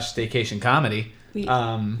 Facebook.com/staycationcomedy. We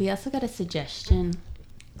also got a suggestion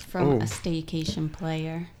from Oh. a staycation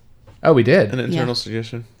player. Oh, we did. An internal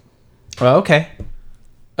suggestion. Oh, okay.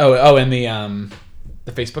 Oh, in the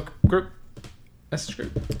Facebook group, message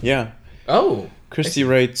group. Yeah. Oh, Christy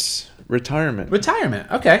writes retirement. retirement.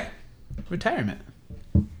 Okay, retirement.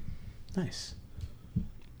 Nice.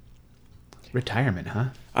 Retirement, huh?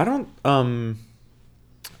 I don't.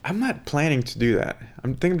 I'm not planning to do that.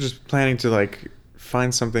 I'm just planning to like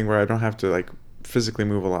find something where I don't have to like physically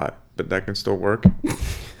move a lot, but that can still work.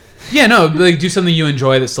 Yeah, no, like do something you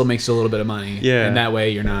enjoy that still makes you a little bit of money. Yeah. And that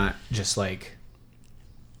way you're not just like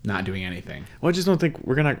not doing anything. Well, I just don't think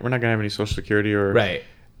we're not gonna have any Social Security or Right.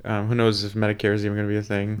 Who knows if Medicare is even gonna be a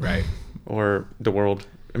thing? Right. Or the world.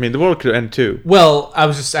 I mean, the world could end too. Well, I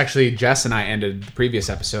was just actually Jess and I ended the previous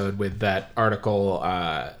episode with that article.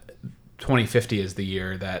 2050 is the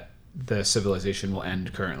year that the civilization will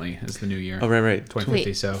end. Currently, is the new year. Oh, right. 2050.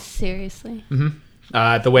 Wait, So seriously?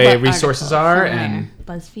 the way What resources article? are, From and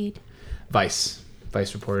where? BuzzFeed? Vice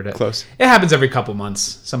reported it. Close. It happens every couple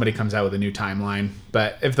months. Somebody comes out with a new timeline.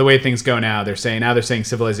 But if the way things go now, they're saying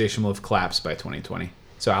civilization will have collapsed by 2020.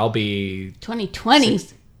 So I'll be 2020.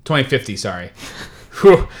 2050. Sorry.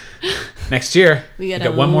 Whew. Next year, We gotta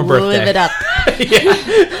got one more birthday. live it up.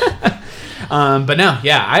 But no,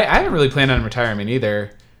 yeah, I haven't really planned on retirement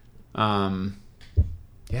either.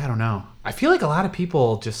 Yeah, I don't know. I feel like a lot of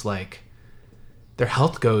people just like their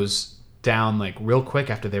health goes down like real quick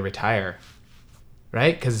after they retire,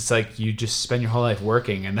 right? Because it's like you just spend your whole life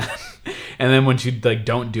working, and then once you like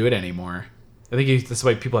don't do it anymore, I think that's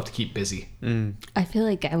why people have to keep busy. I feel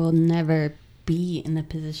like I will never be in the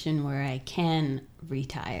position where I can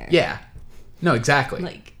retire. Yeah, no, exactly.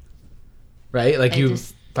 Like, Right? Like I you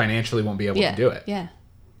just- financially won't be able yeah. to do it. Yeah.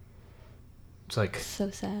 It's like, So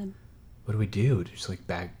sad. what do we do? Just like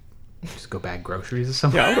just go bag groceries or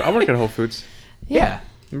something? Yeah, I'll work at Whole Foods. Yeah.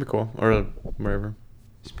 That'd be cool. Or wherever.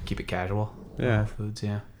 Just keep it casual. Yeah. Whole Foods,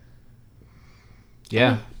 yeah.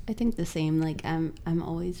 Yeah. I think the same. Like I'm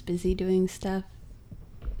always busy doing stuff,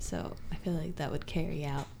 so I feel like that would carry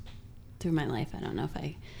out through my life. I don't know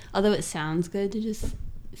if although it sounds good to just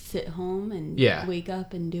sit home and Yeah. wake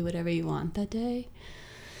up and do whatever you want that day.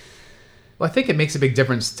 Well, I think it makes a big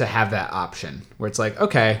difference to have that option where it's like,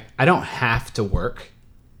 okay, I don't have to work.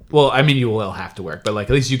 Well, I mean, you will have to work, but like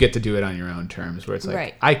at least you get to do it on your own terms where it's like,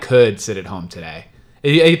 Right. I could sit at home today.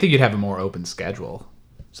 I think you'd have a more open schedule.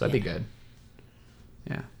 So that'd be good.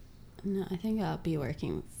 Yeah. No, I think I'll be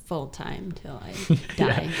working full time till I Yeah.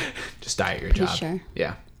 die. Just die at your Pretty job. sure.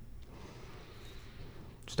 Yeah.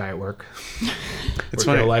 Just die at work. It's Work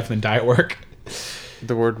funny. your life and then die at work.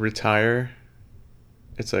 The word retire,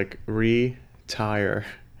 it's like retire.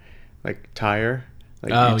 Like tire.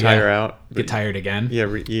 Like Oh, you tire yeah. out. Get tired again.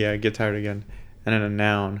 Yeah, get tired again. And then a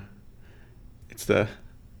noun, it's the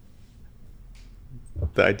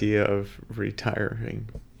idea of retiring.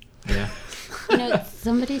 Yeah. You know,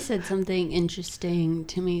 somebody said something interesting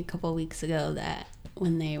to me a couple weeks ago that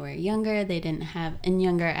when they were younger, they didn't have, and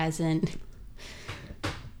younger as in,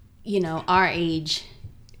 you know, our age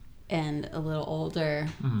and a little older,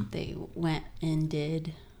 they went and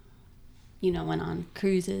did, you know, went on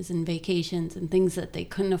cruises and vacations and things that they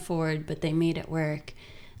couldn't afford, but they made it work.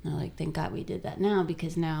 And they're like, thank God we did that now,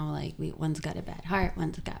 because now, like, one's got a bad heart,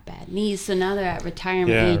 one's got bad knees. So now they're at retirement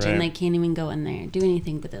Yeah, age right. and they can't even go in there and do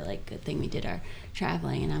anything. But they're like, good thing we did our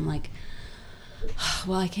traveling. And I'm like,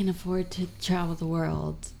 well, I can't afford to travel the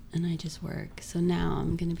world and I just work. So now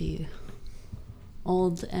I'm going to be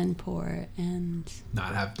old and poor and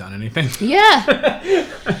Not have done anything. yeah.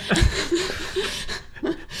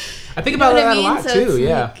 I think about that a lot So too. it's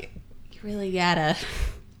Yeah. like, you really gotta.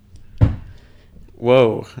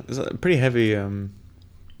 Whoa, it's a pretty heavy.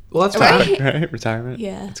 Well, that's what Right? Right, retirement.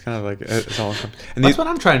 Yeah. It's kind of like it's all. And That's what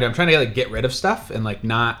I'm trying to do. I'm trying to like get rid of stuff and like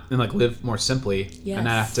live more simply and not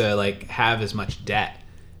have Yes. to like have as much debt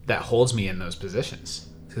that holds me in those positions.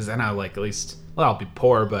 Because then I'll like at least I'll be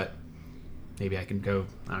poor, but maybe I can go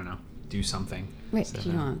do something. Right, So, 'cause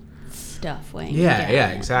you don't have stuff weighing yeah, down. yeah,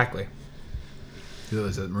 exactly. It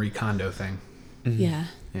was a Marie Kondo thing. Yeah.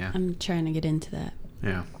 Yeah, I'm trying to get into that.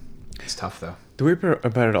 yeah. It's tough though. the weird part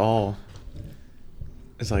about it all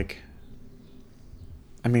is like,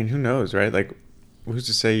 I mean, who knows, right? Like, who's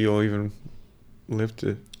to say you'll even live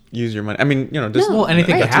to use your money? I mean, just No, Well,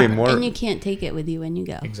 anything right. could to be happen. more. And you can't take it with you when you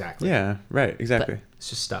go. Exactly. Yeah, right, exactly. It's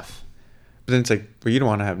just stuff. But then it's like, well, you don't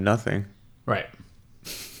want to have nothing. Right.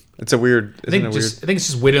 It's a weird. I think Isn't it weird? I think it's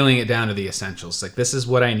just whittling it down to the essentials. Like this is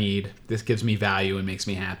what I need. This gives me value and makes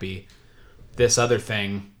me happy. This other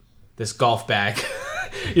thing, this golf bag.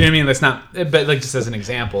 You know what I mean? That's not. But like just as an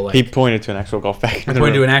example, like He pointed to an actual golf bag. I'm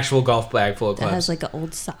going to an actual golf bag full of That clubs. has like an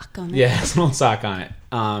old sock on it. Yeah, it has an old sock on it.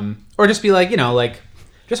 Or just be like, like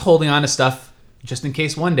just holding on to stuff just in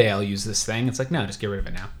case one day I'll use this thing. It's like, no, just get rid of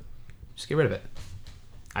it now. Just get rid of it.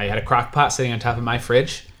 I had a crock pot sitting on top of my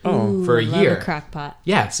fridge for a love year. a crock pot.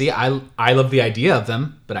 Yeah, see, I love the idea of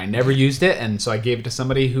them, but I never used it, and so I gave it to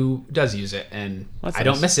somebody who does use it, and That's I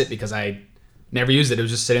don't nice. miss it because I never used it. It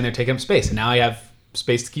was just sitting there taking up space, and now I have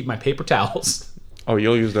space to keep my paper towels. Oh,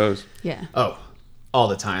 you'll use those. Yeah. Oh, all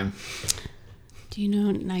the time. Do you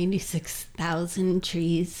know 96,000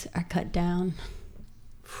 trees are cut down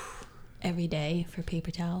every day for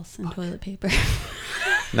paper towels and toilet paper?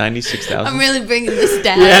 96,000. I'm really bringing this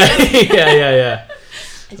down. Yeah.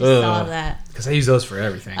 I just saw that. Because I use those for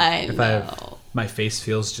everything. I if know. my face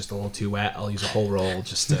feels just a little too wet, I'll use a whole roll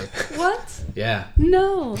just to. What? Yeah.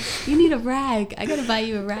 No. You need a rag. I gotta buy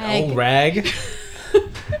you a rag. Old rag.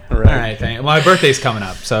 All All right, thank you. Well, my birthday's coming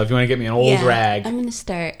up, so if you want to get me an old Yeah, rag, I'm gonna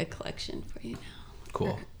start a collection for you now.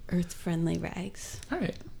 cool. Earth-friendly rags. All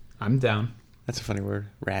right, I'm down. That's a funny word.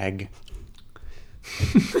 Rag.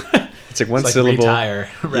 It's like one It's like syllable. retire,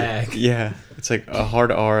 rag. Yeah. It's like a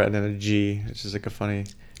hard R and then a G. It's just like a funny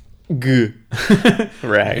G.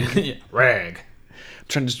 Rag. Yeah, rag.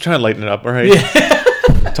 Just trying to lighten it up, all right?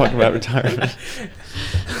 Talking about retirement.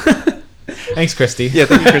 Thanks, Christy. Yeah,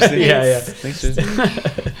 thank you, Christy. Yeah. Thanks, Christy.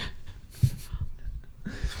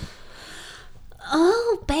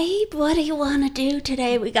 Oh, babe, what do you want to do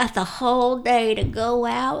today? We got the whole day to go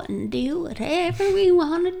out and do whatever we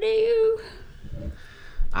want to do.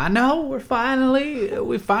 I know we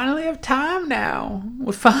finally have time now.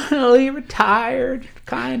 We're finally retired,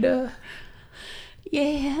 kinda.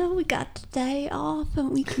 Yeah, we got the day off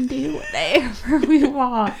and we can do whatever we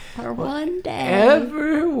want for one day.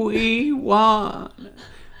 Ever we want.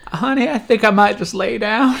 Honey, I think I might just lay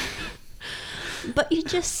down. But you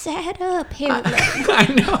just sat up here. I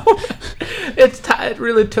know. It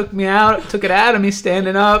really took me out. It took it out of me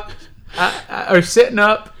standing up or sitting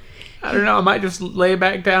up. I don't know. I might just lay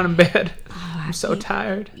back down in bed. I'm so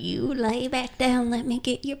tired. You lay back down, let me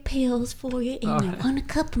get your pills for you. And you want a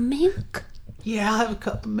cup of milk? Yeah, I'll have a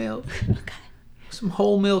cup of milk. Okay. Some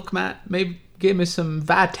whole milk might maybe give me some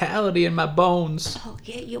vitality in my bones. Oh,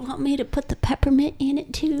 yeah, you want me to put the peppermint in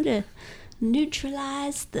it too to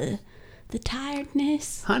neutralize the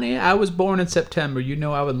tiredness? Honey, I was born in September. You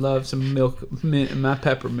know I would love some milk, mint in my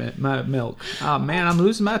peppermint, my milk. Oh, man, I'm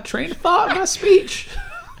losing my train of thought in my speech.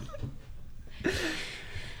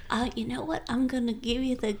 You know what? I'm going to give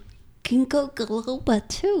you the ginkgo biloba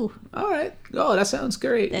too. All right. Oh, that sounds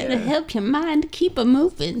great. That'll Yeah. help your mind keep a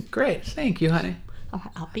moving. Great. Thank you, honey. All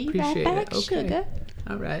right, I'll be Appreciate right it. back, Okay. sugar.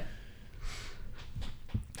 All right.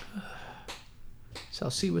 So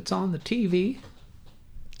I'll see what's on the TV.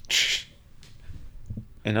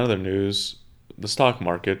 In other news, the stock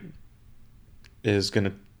market is going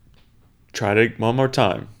to try to one more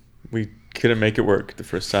time. We couldn't make it work the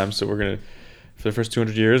first time, so we're going to, for the first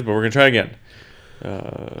 200 years, but we're going to try again.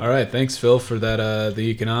 All right. Thanks, Phil, for that. The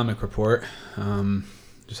economic report.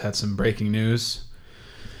 Just had some breaking news.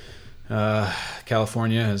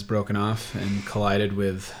 California has broken off and collided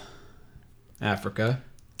with Africa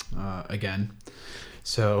again.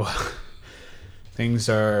 So things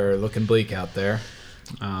are looking bleak out there.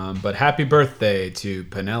 But happy birthday to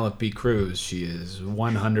Penelope Cruz. She is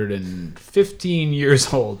 115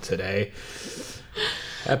 years old today.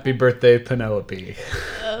 Happy birthday, Penelope.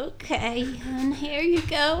 Okay, and here you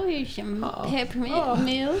go. Here's your peppermint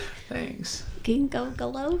milk, Thanks. ginkgo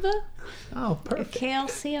biloba, Oh, a perfect.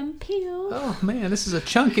 calcium pill, Oh, man, this is a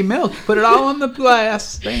chunky milk. Put it all on the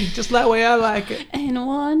glass. Thing, just that way I like it. and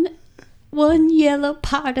one yellow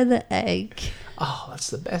part of the egg. Oh,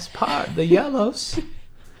 that's the best part. The yellows.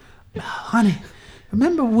 Honey,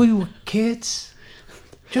 remember we were kids?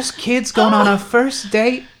 Just kids going on our first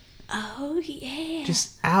date? Oh yeah.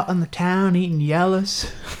 Just out in the town eating yellows?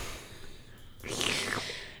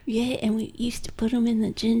 Yeah, and we used to put them in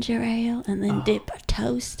the ginger ale and then dip our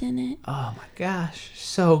toast in it. Oh, my gosh.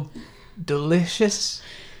 So delicious.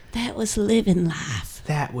 That was living life.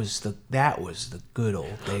 That was the good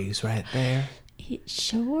old days right there. It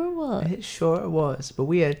sure was. It sure was. But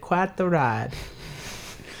we had quite the ride.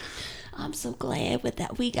 I'm so glad with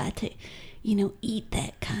that we got to, eat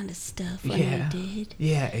that kind of stuff when Yeah. we did.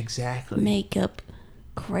 Yeah, exactly. Make up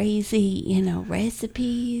crazy,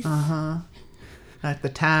 recipes. At the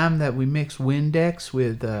time that we mixed Windex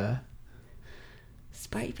with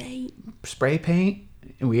Spray paint. spray paint,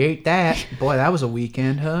 and we ate that. Boy, that was a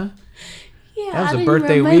weekend, huh? Yeah, That was I a didn't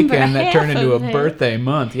birthday remember weekend that half turned into a of it. birthday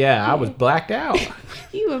month. Yeah, I was blacked out.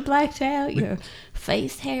 You were blacked out. Your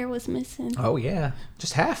face hair was missing. Oh, yeah.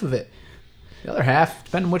 Just half of it. The other half,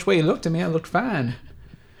 depending on which way you looked at me, I looked fine.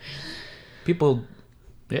 People,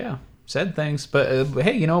 yeah, said things, but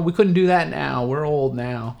hey, you know, we couldn't do that now. We're old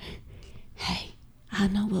now. Hey, I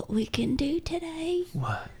know what we can do today.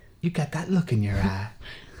 What? You got that look in your eye.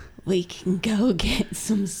 We can go get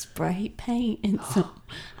some spray paint and some.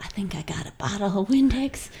 I think I got a bottle of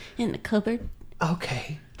Windex in the cupboard.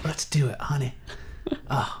 Okay, let's do it, honey.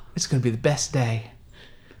 Oh, it's gonna be the best day.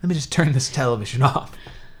 Let me just turn this television off.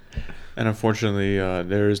 And unfortunately,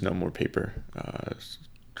 there is no more paper.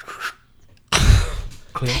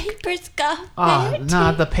 Click. Paper's got Oh, there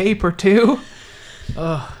not too. the paper too.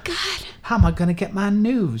 Oh, God, how am I gonna get my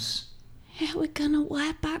news? how we gonna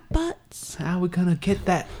wipe our butts? How are we gonna get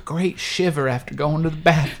that great shiver after going to the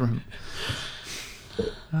bathroom?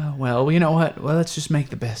 Well, you know what? Well, let's just make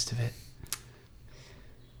the best of it.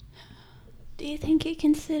 Do you think you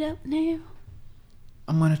can sit up now?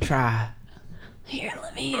 I'm gonna try. Here,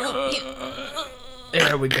 let me help you.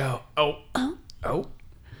 There we go. Oh. Oh. Oh.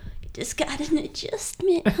 Just got an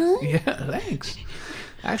adjustment, huh? Yeah, thanks.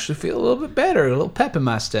 I actually feel a little bit better, a little pep in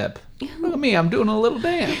my step. Look at me, I'm doing a little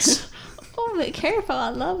dance. Oh, be careful. I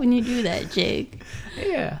love when you do that, Jake.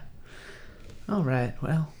 Yeah. All right,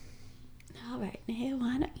 well, All right, now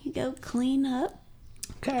why don't you go clean up?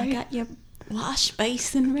 okay. I got your wash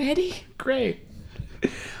basin ready. Great.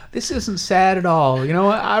 This isn't sad at all. You know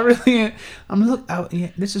what?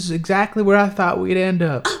 This is exactly where I thought we'd end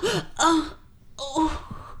up. Oh,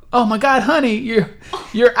 Oh my God, honey, your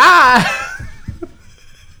eye.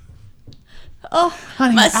 oh,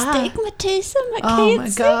 Honey, my your eye. stigmatism. I Oh can't my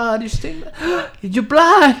see. God, you're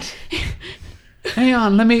blind. Hang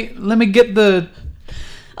on, let me get the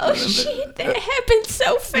Oh shit, that happened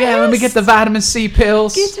so fast. let me get the vitamin C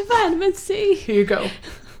pills. Get your vitamin C. Here you go.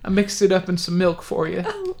 I mixed it up in some milk for you.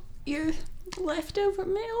 Oh, your leftover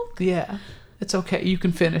milk. Yeah, it's okay. You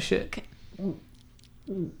can finish it.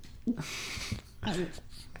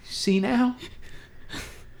 See now?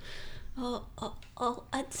 Oh,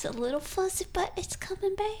 it's a little fuzzy, but it's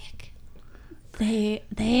coming back.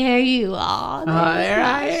 There you are. There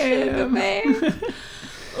I Sugar am. bear.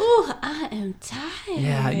 Ooh, I am tired.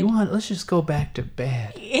 Yeah, let's just go back to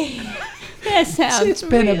bed. That sounds It's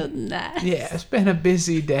been real a- nice. Yeah, it's been a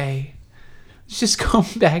busy day. Let's just go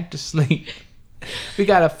back to sleep. We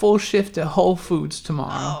got a full shift at Whole Foods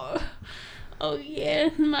tomorrow. Oh yeah,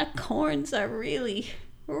 my corns are really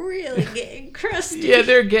getting crusty. Yeah,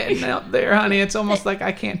 they're getting out there, honey. It's almost like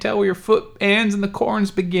I can't tell where your foot ends and the corns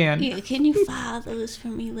begin. Yeah, can you file those for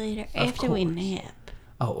me later after we course. nap?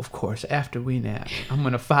 Oh, of course, after we nap. I'm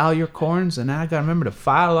going to file your corns, and I got to remember to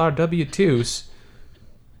file our W-2s.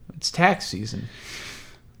 It's tax season.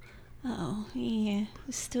 Oh yeah,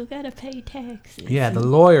 we still gotta pay taxes. Yeah, the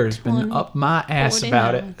lawyer's been 20, up my ass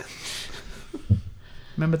about it. 49.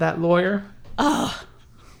 Remember that lawyer? Oh,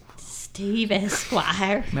 Steve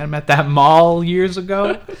Esquire. Met him at that mall years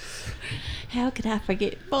ago. How could I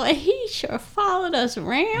forget? Boy, he sure followed us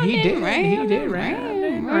round He and did. round. He did. and Round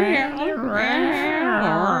and round round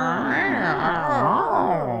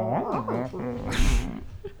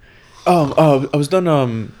and I was done.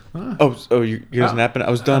 You guys napping? I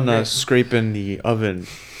was done okay. scraping the oven.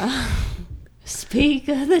 Speak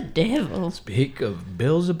of the devil. Speak of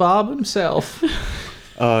Beelzebub himself.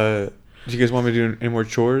 Do you guys want me to do any more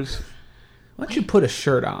chores? Why don't you put a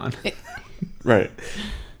shirt on? Right.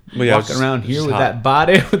 Well, yeah, Walking around here with that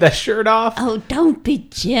body, with that shirt off. Oh, don't be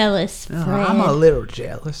jealous, Fred. Oh, I'm a little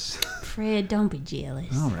jealous. Fred, don't be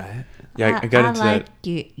jealous. All right. Yeah, I got into like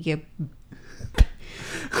that.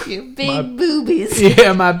 your big boobies.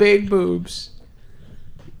 Yeah, my big boobs.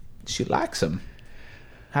 She likes them.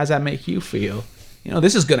 How's that make you feel? You know,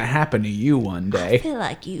 this is going to happen to you one I day. feel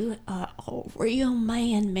like you are a real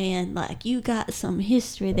man. Like you got some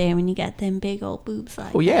history there when you got them big old boobs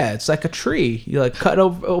like Oh, yeah, it's like a tree. You like cut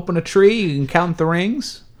open a tree, you can count the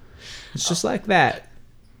rings. It's just like that.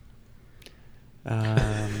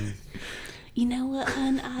 You know what,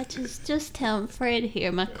 hon? I just telling Fred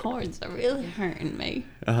here, my corns are really hurting me.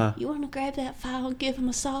 Uh-huh. You want to grab that file and give him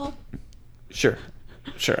a saw? Sure,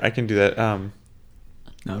 I can do that.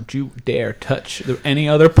 Don't you dare touch any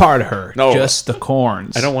other part of her. No. Just the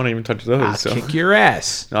corns. I don't want to even touch those. I'll so. kick your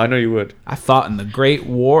ass. No, I know you would. I fought in the Great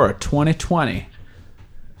War of 2020.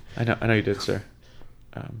 I know you did, sir.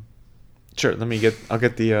 Sure. I'll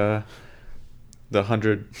get the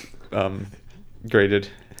 100 graded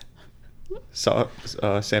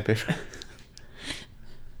sandpaper.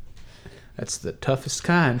 That's the toughest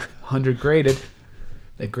kind. 100 graded.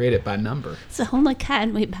 They grade it by number. It's the only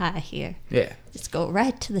kind we buy here. Yeah. Just go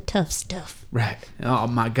right to the tough stuff. Right. Oh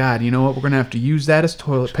my God. You know what? We're going to have to use that as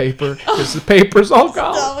toilet paper because the paper's all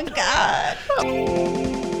gone. Oh, my God.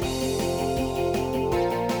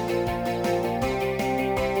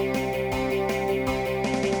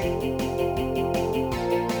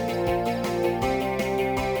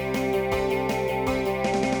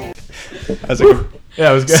 I was like,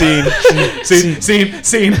 Yeah, it was good.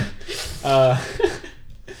 Scene.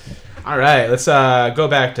 All right, let's go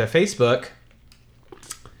back to Facebook.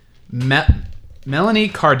 Melanie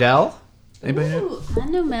Cardell. Anybody know? Ooh, I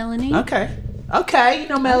know Melanie. Okay, you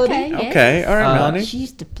know Melody. Okay, yeah. okay, all right, Melanie. She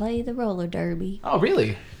used to play the roller derby. Oh,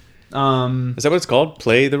 really? Is that what it's called?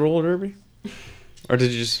 Play the roller derby? Or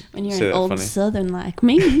did you just When you're say an that old funny? Southern like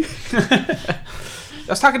me. I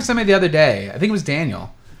was talking to somebody the other day. I think it was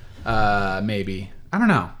Daniel. Maybe. I don't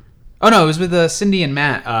know. Oh, no, it was with Cindy and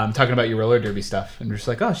Matt talking about your roller derby stuff. And we're just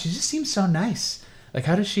like, oh, she just seems so nice. Like,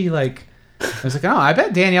 how does she, like... I was like, oh, I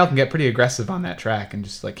bet Danielle can get pretty aggressive on that track and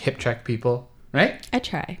just, like, hip check people. Right? I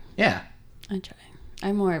try. Yeah.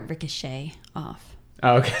 I'm more ricochet off.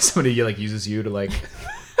 Oh, okay. Somebody, like, uses you to, like...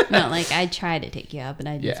 No, like, I try to take you out, but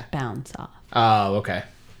I just Yeah. bounce off. Oh, okay.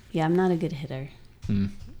 Yeah, I'm not a good hitter.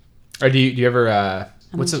 Or do you ever...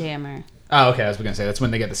 I'm a jammer. Oh, okay. I was going to say, that's when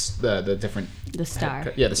they get the different... The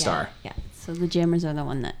star. Yeah, the star. Yeah. So the jammers are the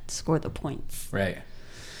one that score the points. Right.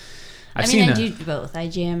 I do both. I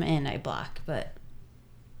jam and I block, but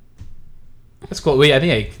That's cool. Well, yeah, I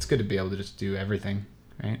think it's good to be able to just do everything,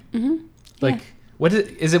 right? mm-hmm. Like, what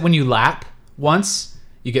is it when you lap once,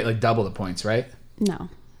 you get like double the points, right? No.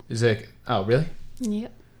 Is it? Oh, really?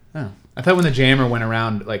 Yep. Oh, I thought when the jammer went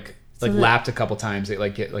around, like So lapped a couple times, they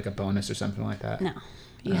like get like a bonus or something like that. No.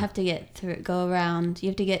 You have to go around. You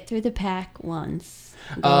have to get through the pack once.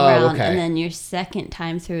 Go Oh, around, okay. and then your second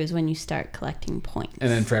time through is when you start collecting points. And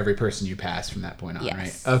then for every person you pass from that point on,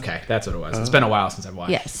 Yes. right? Okay, that's what it was. It's been a while since I've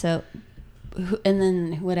watched. Yeah, so and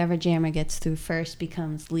then whatever jammer gets through first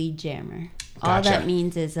becomes lead jammer. All Gotcha. that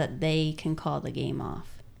means is that they can call the game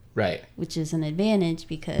off, Right. which is an advantage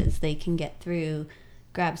because they can get through,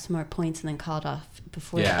 grab some more points, and then call it off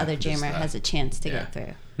before Yeah, the other just jammer that. has a chance to Yeah. get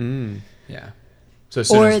through. Mm. Yeah. So as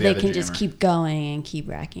soon Or as the they other can just jammer- keep going and keep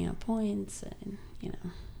racking up points, and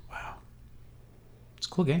Wow. It's a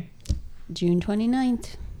cool game. June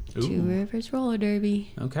 29th, Ooh. Two Rivers Roller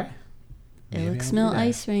Derby, Okay. Maybe I'll Elix do Mill that.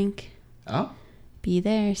 Ice Rink. Oh, Be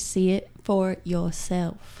there, see it for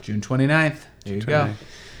yourself. June 29th. There you go.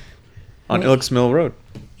 On Wait. Ilks Mill Road.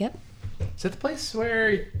 Yep. Is that the place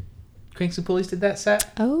where Cranks and Pulleys did that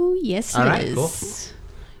set? Oh, yes, All it right, is.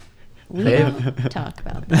 cool. We Hey. don't talk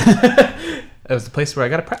about that. That was the place where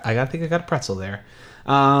I think I got a pretzel there.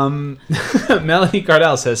 Melanie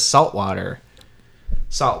Cardell says saltwater,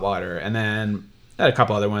 and then I had a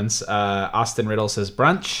couple other ones. Austin Riddle says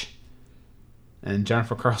brunch, and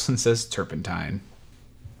Jennifer Carlson says turpentine.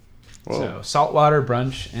 Whoa. So saltwater,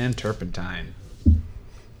 brunch, and turpentine.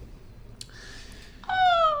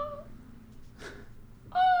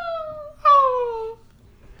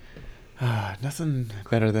 Nothing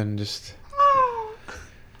better than just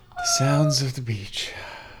the sounds of the beach.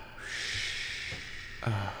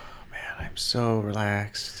 Oh man, I'm so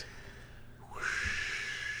relaxed.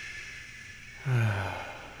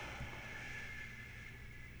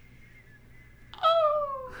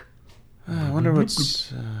 I wonder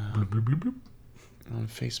what's on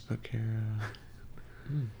Facebook here.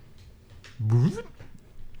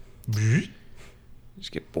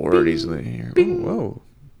 Just get bored easily here. Ooh, whoa.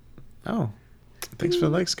 Oh. Thanks for the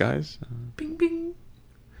likes, guys. Bing bing.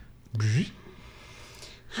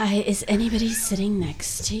 Hi, is anybody sitting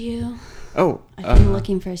next to you? Oh. I've been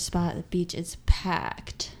looking for a spot at the beach. It's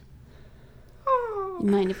packed. You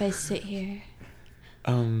mind if I sit here?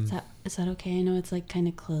 Is that okay? I know it's like kind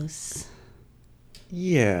of close.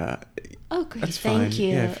 Yeah. Oh, great. That's Thank fine. you.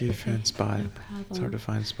 Yeah, if you Okay, find a spot. no problem. It's hard to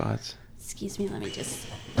find spots. Excuse me, let me just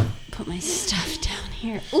put my stuff down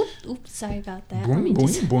here. Oops, sorry about that. Let me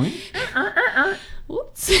just,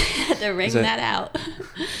 oops, had to ring Is that- that out.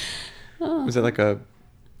 Oh. Was that like a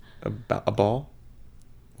ball?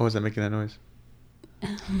 What was that making that noise?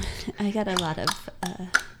 I got a lot of,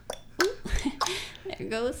 there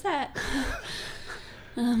goes that.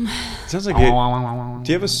 Sounds like it.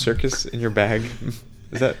 Do you have a circus in your bag?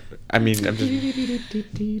 Is that? I mean, I'm just.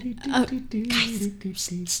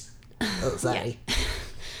 Oh, sorry.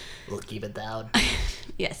 We'll keep it down.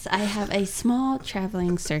 Yes, I have a small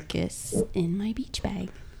traveling circus in my beach bag.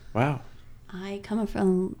 Wow. I come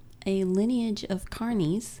from a lineage of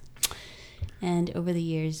carnies, and over the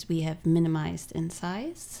years we have minimized in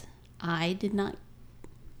size. I did not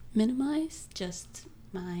minimize, just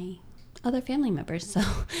my other family members. So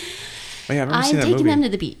Oh yeah, I've never I'm seen that taking movie. them to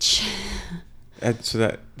the beach. So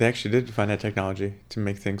that they actually did find that technology to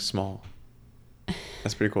make things small.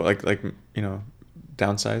 That's pretty cool. Like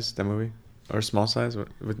Downsize, that movie, or Small Size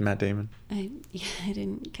with Matt Damon. I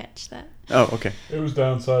didn't catch that. Oh, okay. It was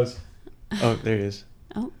downsized. Oh, there he is.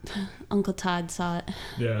 Oh, Uncle Todd saw it.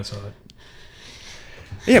 Yeah, I saw it.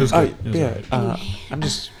 Yeah, It was good. It was yeah. alright. I'm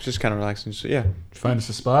just kind of relaxing. So yeah, Did you find us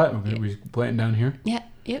a spot? We planting down here. Yeah,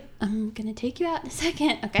 yep. I'm gonna take you out in a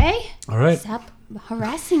second, okay? All right. Stop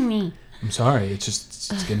harassing me. I'm sorry. It's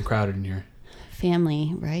getting crowded in here.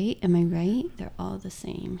 Family, right? Am I right? They're all the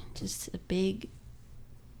same. Just a big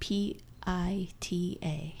PITA.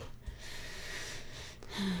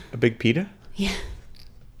 a big pita. Yeah.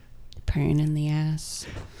 Pain in the ass.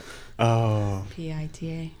 Oh,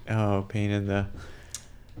 PITA. oh, pain in the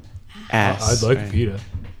ass. I'd like right. a pita.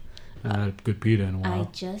 I haven't had a good pita in a I while.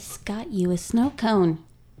 just got you a snow cone.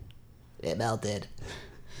 It melted.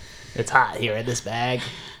 It's hot here in this bag.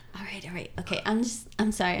 All right. Okay, I'm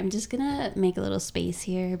sorry. I'm just gonna make a little space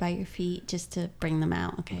here by your feet just to bring them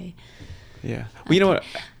out, okay? Yeah. Well, you know what?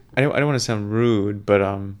 I don't want to sound rude, but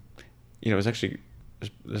it's actually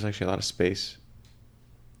there's actually a lot of space.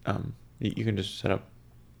 You can just set up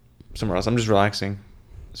somewhere else. I'm just relaxing,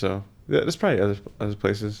 so there's probably other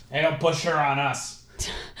places. Hey, don't push her on us.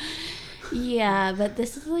 Yeah, but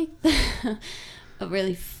this is like a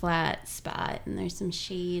really flat spot, and there's some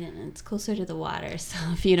shade, and it's closer to the water. So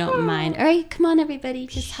if you don't mind, all right, come on, everybody,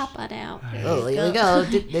 just hop on out. Oh, here we go.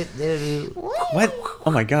 What?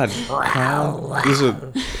 Oh my God! Clown. There's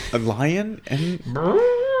a lion and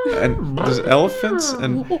there's elephants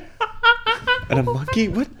and a monkey.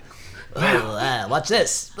 What? Oh, watch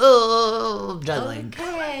this. Oh, I'm juggling.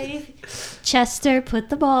 Okay. Chester, put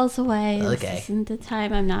the balls away. Okay. This isn't the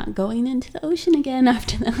time. I'm not going into the ocean again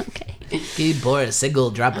after that. Okay. Can you pour a single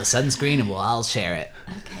drop of sunscreen and we'll all share it?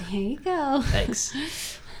 Okay, here you go.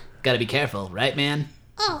 Thanks. Gotta be careful, right, man?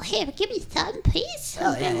 Oh, here, give me some, please.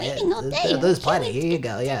 Oh, I've been waiting all day. There's plenty. Here you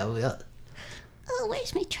go. Yeah, Oh,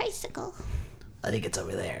 where's my tricycle? I think it's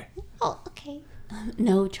over there. Oh, okay.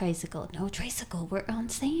 No tricycle. No tricycle. We're on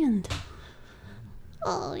sand.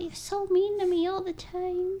 Oh, you're so mean to me all the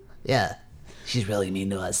time. Yeah, she's really mean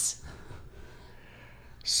to us.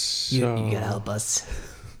 So, You gotta help us.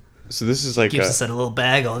 so this is like Keeps us in a little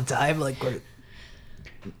bag all the time. Like we're.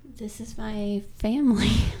 This is my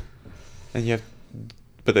family. and you have,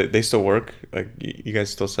 but they still work. Like you guys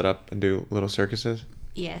still set up and do little circuses.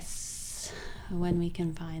 Yes. When we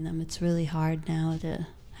can find them. It's really hard now to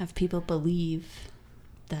have people believe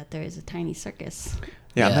that there is a tiny circus.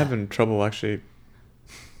 Yeah, I'm Yeah. having trouble actually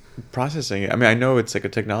processing it. I mean, I know it's like a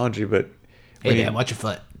technology, but Hey, when you- man, watch your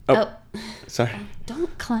foot. Oh. Sorry.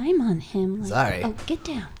 Don't climb on him. Like, Sorry. Oh, get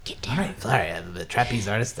down. Get down. All right, sorry. I'm a trapeze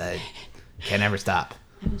artist. I can't ever stop.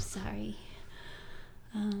 I'm sorry.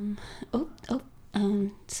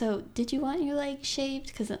 So did you want your legs shaved?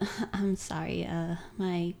 Because I'm sorry.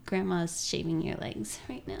 My grandma's shaving your legs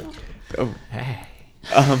right now. Oh, Hey.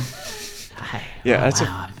 Hi. yeah, Oh, that's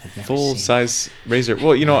wow, I've a never full seen- size razor.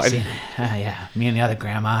 Well, you know, I've seen it. Yeah, me and the other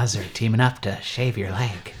grandmas are teaming up to shave your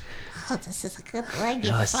leg. Oh, this is a good leg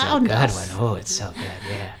you Oh, it's a found good us. one. Oh, it's so good.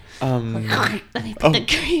 Yeah. Let me put the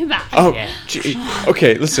cream out. Oh, Yeah. gee,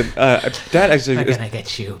 okay. Listen, that actually I'm is, gonna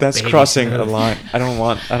get you. that's baby crossing smooth. a line. I don't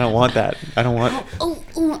want that. I don't want. Oh,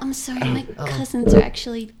 I'm sorry. My cousins are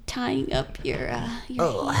actually tying up your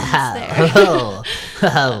Oh, hands there. wow.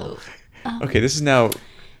 Oh, oh. Okay, this is now.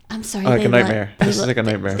 I'm sorry. Like they a nightmare. they This is like a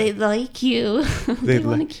nightmare. They like you. They they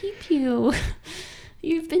want to keep you.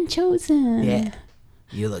 You've been chosen. Yeah.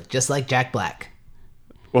 You look just like Jack Black.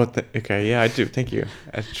 Well, okay, yeah, I do. Thank you.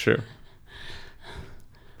 That's true.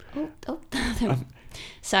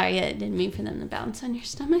 Sorry, I didn't mean for them to bounce on your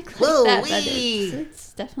stomach like Whoa, that. But wee.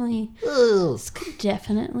 it's definitely Ooh. this could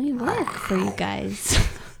definitely work for you guys.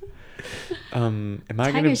 Am I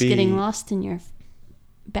gonna Tiger's be? getting lost in your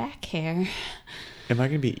back hair. Am I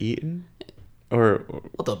gonna be eaten? Or Well,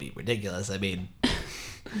 don't be ridiculous. I mean,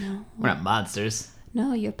 No, we're not monsters.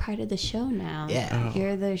 no, you're part of the show now. Yeah.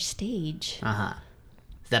 You're their stage. Uh huh.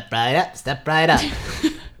 Step right up. Step right up.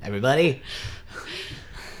 Everybody.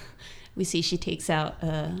 We see she takes out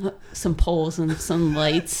some poles and some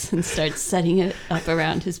lights and starts setting it up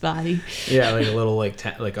around his body. Yeah, like a little like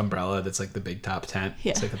tent, like umbrella that's like the big top tent.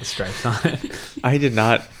 Yeah. It's like got the stripes on it. I did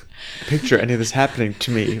not picture any of this happening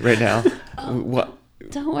to me right now. What?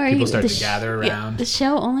 Don't worry. People start the to gather around. the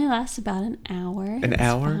show only lasts about an hour. An It's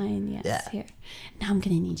hour? Fine. Yes. Yeah. Here. Now I'm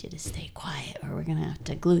gonna need you to stay quiet, or we're gonna have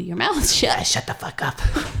to glue your mouth shut. Shut the fuck up.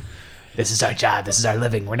 This is our job. This is our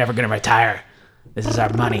living. We're never gonna retire. This is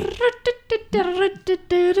our money. All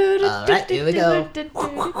right, here we go.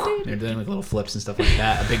 They're doing like little flips and stuff like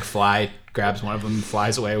that. A big fly grabs one of them and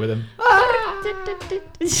flies away with him.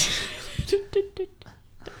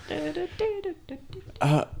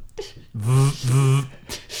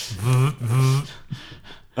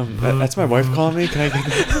 That's my wife calling me. Can I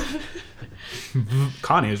get?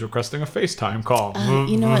 Connie is requesting a FaceTime call.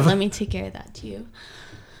 You know what? Let me take care of that to you.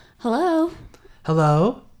 Hello.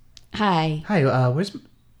 Hello? Hi. Hi,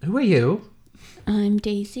 who are you? I'm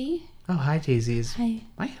Daisy. Oh, hi, Daisy. Hi.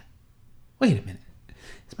 Wait a minute.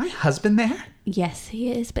 Is my husband there? Yes,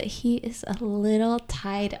 he is, but he is a little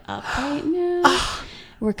tied up right now.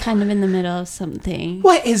 We're kind of in the middle of something.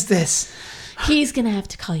 What is this? He's gonna have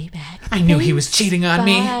to call you back. I knew he was cheating on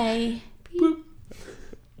me. Bye.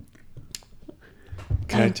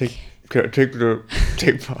 Can I take the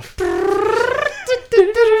tape off?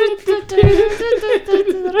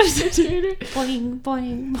 Boing,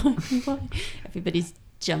 boing, boing, boing. Everybody's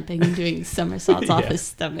jumping and doing somersaults off his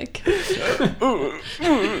stomach.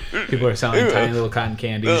 People are selling tiny little cotton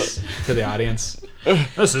candies to the audience.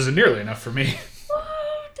 This isn't nearly enough for me.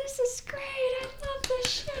 Oh, this is great. I love this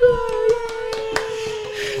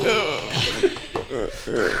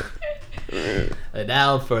show. And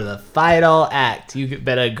now for the final act. You've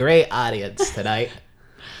been a great audience tonight.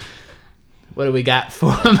 What do we got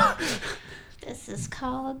for him? This is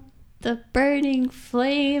called The burning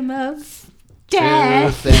flame of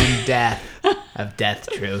death. Truth and death. Of death,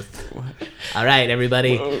 truth. All right,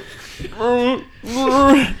 everybody. We got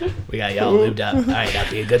y'all lubed up. All right, now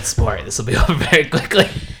be a good sport. This will be over very quickly.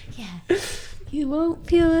 Yeah. You won't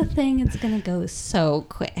feel a thing. It's going to go so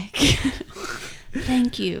quick.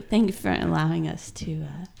 Thank you. Thank you for allowing us to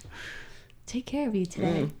take care of you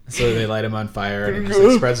today. So they light him on fire and it just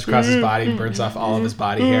like spreads across his body and burns off all of his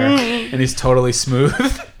body hair. And he's totally smooth.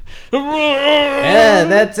 Yeah,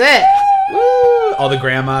 that's it. Woo! All the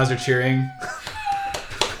grandmas are cheering.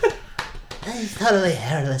 He's totally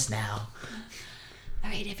hairless now. All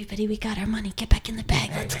right, everybody, we got our money. Get back in the bag.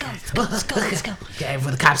 Let's go. Let's go. Let's go. Let's go. Okay,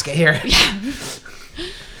 before the cops get here.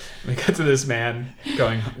 We got to this man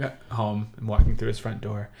going home and walking through his front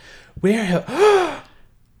door.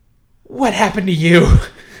 What happened to you?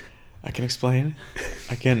 I can explain.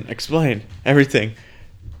 I can explain everything.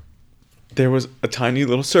 There was a tiny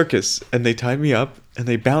little circus, and they tied me up, and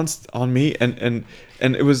they bounced on me, and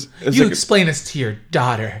it was You like explain this to your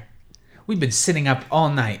daughter. We've been sitting up all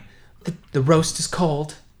night. The roast is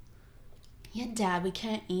cold. Yeah, Dad, we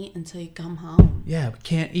can't eat until you come home. Yeah, we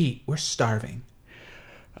can't eat. We're starving.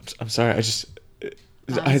 I'm sorry. I just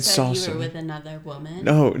Mom I had said saw you some. were with another woman.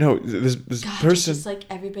 No, this God, you're person. just like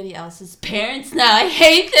everybody else's parents now. I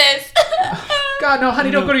hate this. God, no, honey,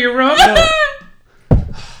 don't go to your room.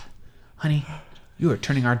 Honey, you are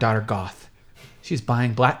turning our daughter goth. She's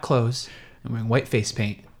buying black clothes and wearing white face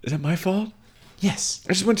paint. Is that my fault? Yes.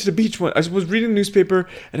 I just went to the beach one. I was reading the newspaper,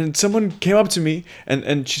 and then someone came up to me,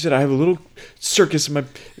 and she said, "I have a little circus in my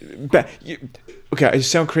back." Okay, I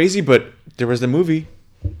sound crazy, but there was the movie,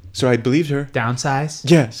 so I believed her. Downsize.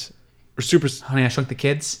 Yes, or super Honey, I Shrunk the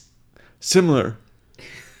Kids. similar.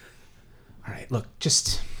 All right, look,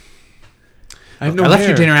 just... I have Look, no I left your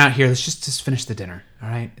hair. dinner out here. Let's just finish the dinner. All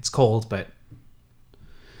right? It's cold, but...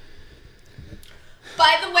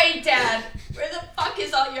 By the way, Dad, where the fuck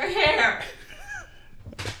is all your hair?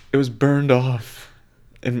 It was burned off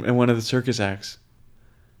in one of the circus acts.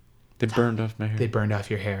 They burned off my hair. They burned off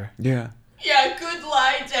your hair. Yeah, Yeah, good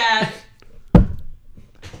lie, Dad. that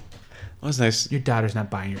was nice. Your daughter's not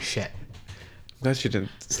buying your shit. Glad she didn't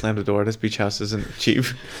slam the door. This beach house isn't cheap.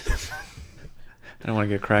 I don't want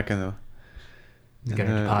to get cracking though. You get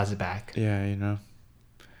her And, deposit back. Yeah, you know.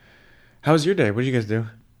 How was your day? What did you guys do?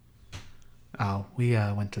 Oh, we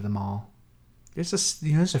went to the mall. There's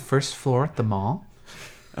a first floor at the mall.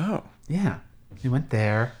 Oh, Yeah, we went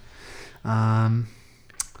there. Went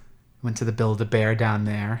to the Build-A-Bear down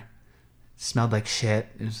there. Smelled like shit.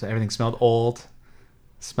 Everything smelled old.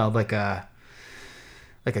 Smelled like a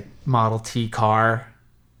Model T car,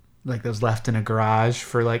 like that was left in a garage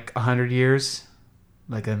for like 100 years.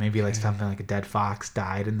 Like maybe like something like a dead fox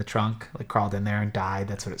died in the trunk, like crawled in there and died.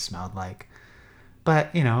 That's what it smelled like.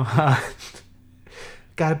 But you know,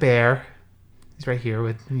 got a bear. He's right here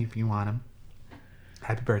with me if you want him.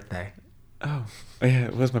 Happy birthday. oh, yeah.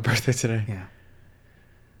 It was my birthday today. Yeah.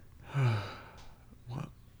 Well,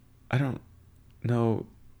 I don't know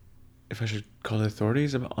if I should call the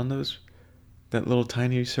authorities on that little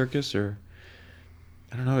tiny circus, or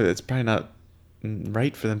I don't know. It's probably not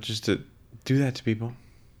right for them just to do that to people.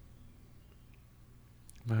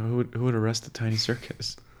 But who would arrest a tiny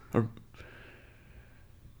circus? Or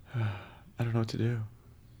I don't know what to do.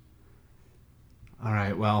 All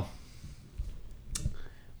right. Well,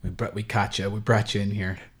 we caught you. We brought you in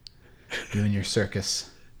here. You and your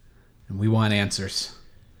circus, and we want answers.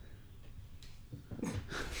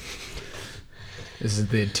 This is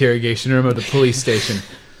the interrogation room of the police station.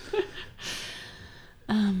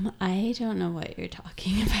 I don't know what you're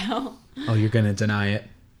talking about. Oh, you're gonna deny it?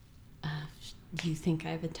 Do you think I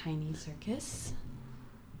have a tiny circus?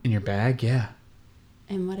 In your bag, yeah.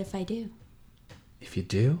 And what if I do? If you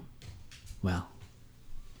do, well,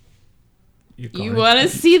 you're You going. want to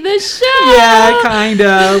see the show? Yeah,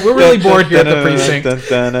 kinda. We're really bored here at the precinct.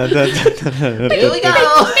 Here we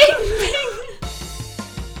go.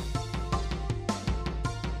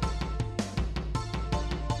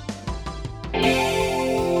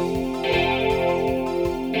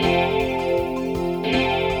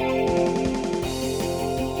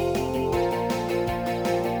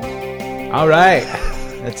 All right,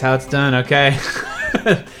 that's how it's done. Okay.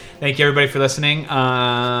 Thank you everybody for listening.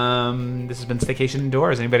 This has been Staycation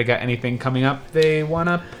Indoors. Anybody got anything coming up they want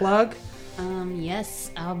to plug?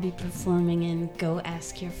 Yes, I'll be performing in Go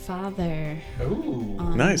Ask Your Father Ooh.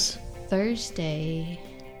 on Nice. Thursday,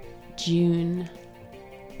 June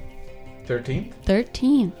 13th.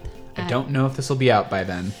 13th. I don't know if this will be out by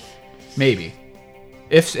then. Maybe.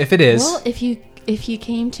 If it is. Well, if you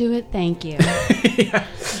came to it, thank you. Yeah.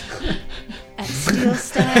 At Steel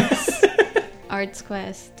Stacks, Arts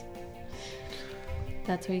Quest.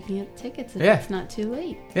 That's where you can get tickets if Yeah. it's not too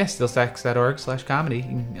late. Yeah, steelstacks.org/comedy. You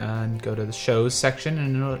can go to the shows section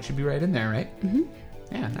and it should be right in there, right? Mm-hmm.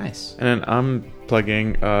 Yeah, nice. And then I'm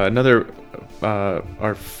plugging another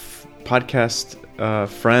our podcast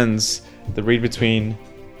friends, the Read Between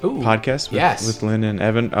Ooh, podcast yes. with Lynn and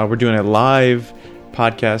Evan. We're doing a live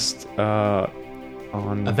podcast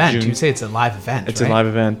on Event. June. You say it's a live event, It's right? a live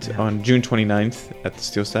event on June 29th at the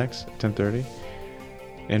Steel Stacks, 10:30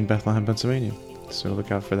 in Bethlehem, Pennsylvania. So look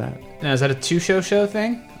out for that. Now, is that a 2-show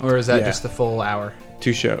thing? Or is that Yeah. just the full hour?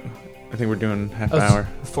 2 show. I think we're doing half Oh, an hour.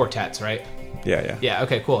 Fortets, right? Yeah, yeah. Yeah,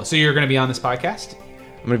 okay, cool. So you're going to be on this podcast?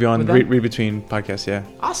 I'm gonna be on With them? Read Between podcast. Yeah,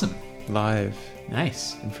 Awesome. live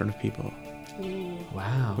Nice. in front of people,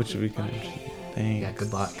 Wow. which would be kind of thanks. Yeah,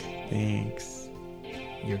 good luck. Thanks.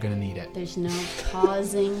 You're going to need it. There's no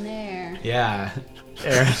pausing there. Yeah.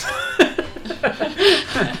 Aaron.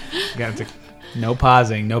 Got to, no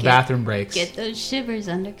pausing, no bathroom breaks. Get those shivers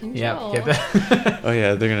under control. Yep. Get the, Oh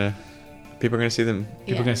yeah, people are gonna see them.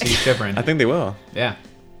 people are going to see you shivering. I think they will. Yeah.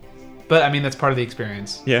 But, I mean, that's part of the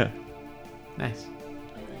experience. Yeah. Nice.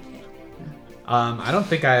 I don't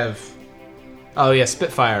think I have... Oh, yeah,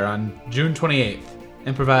 Spitfire on June 28th.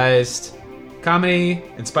 Improvised comedy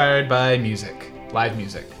inspired by music. Live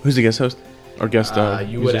music. Who's the guest host or guest? You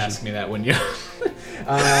would musician? ask me that, wouldn't you?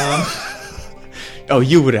 Oh,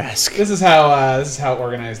 you would ask. This is how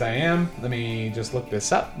organized I am. Let me just look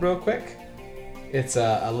this up real quick. It's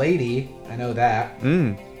a lady. I know that.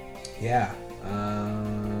 Yeah.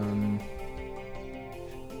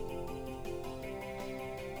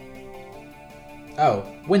 Oh,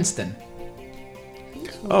 Winston.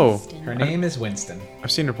 Oh. Her name is Winston.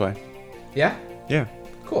 I've seen her play. Yeah? Yeah,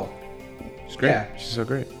 Cool. she's great. Yeah. She's so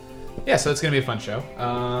great. Yeah, so it's going to be a fun show.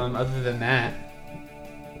 Other than that,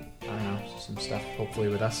 I don't know, some stuff hopefully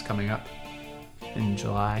with us coming up in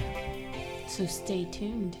July. So stay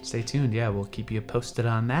tuned. Stay tuned. Yeah, we'll keep you posted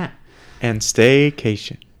on that. And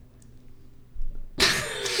staycation.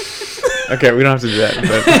 Okay, we don't have to do that.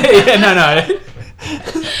 But Yeah, no.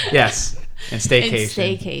 Yes. And staycation. It's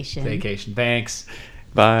staycation. Staycation. Thanks.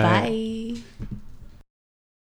 bye. Bye.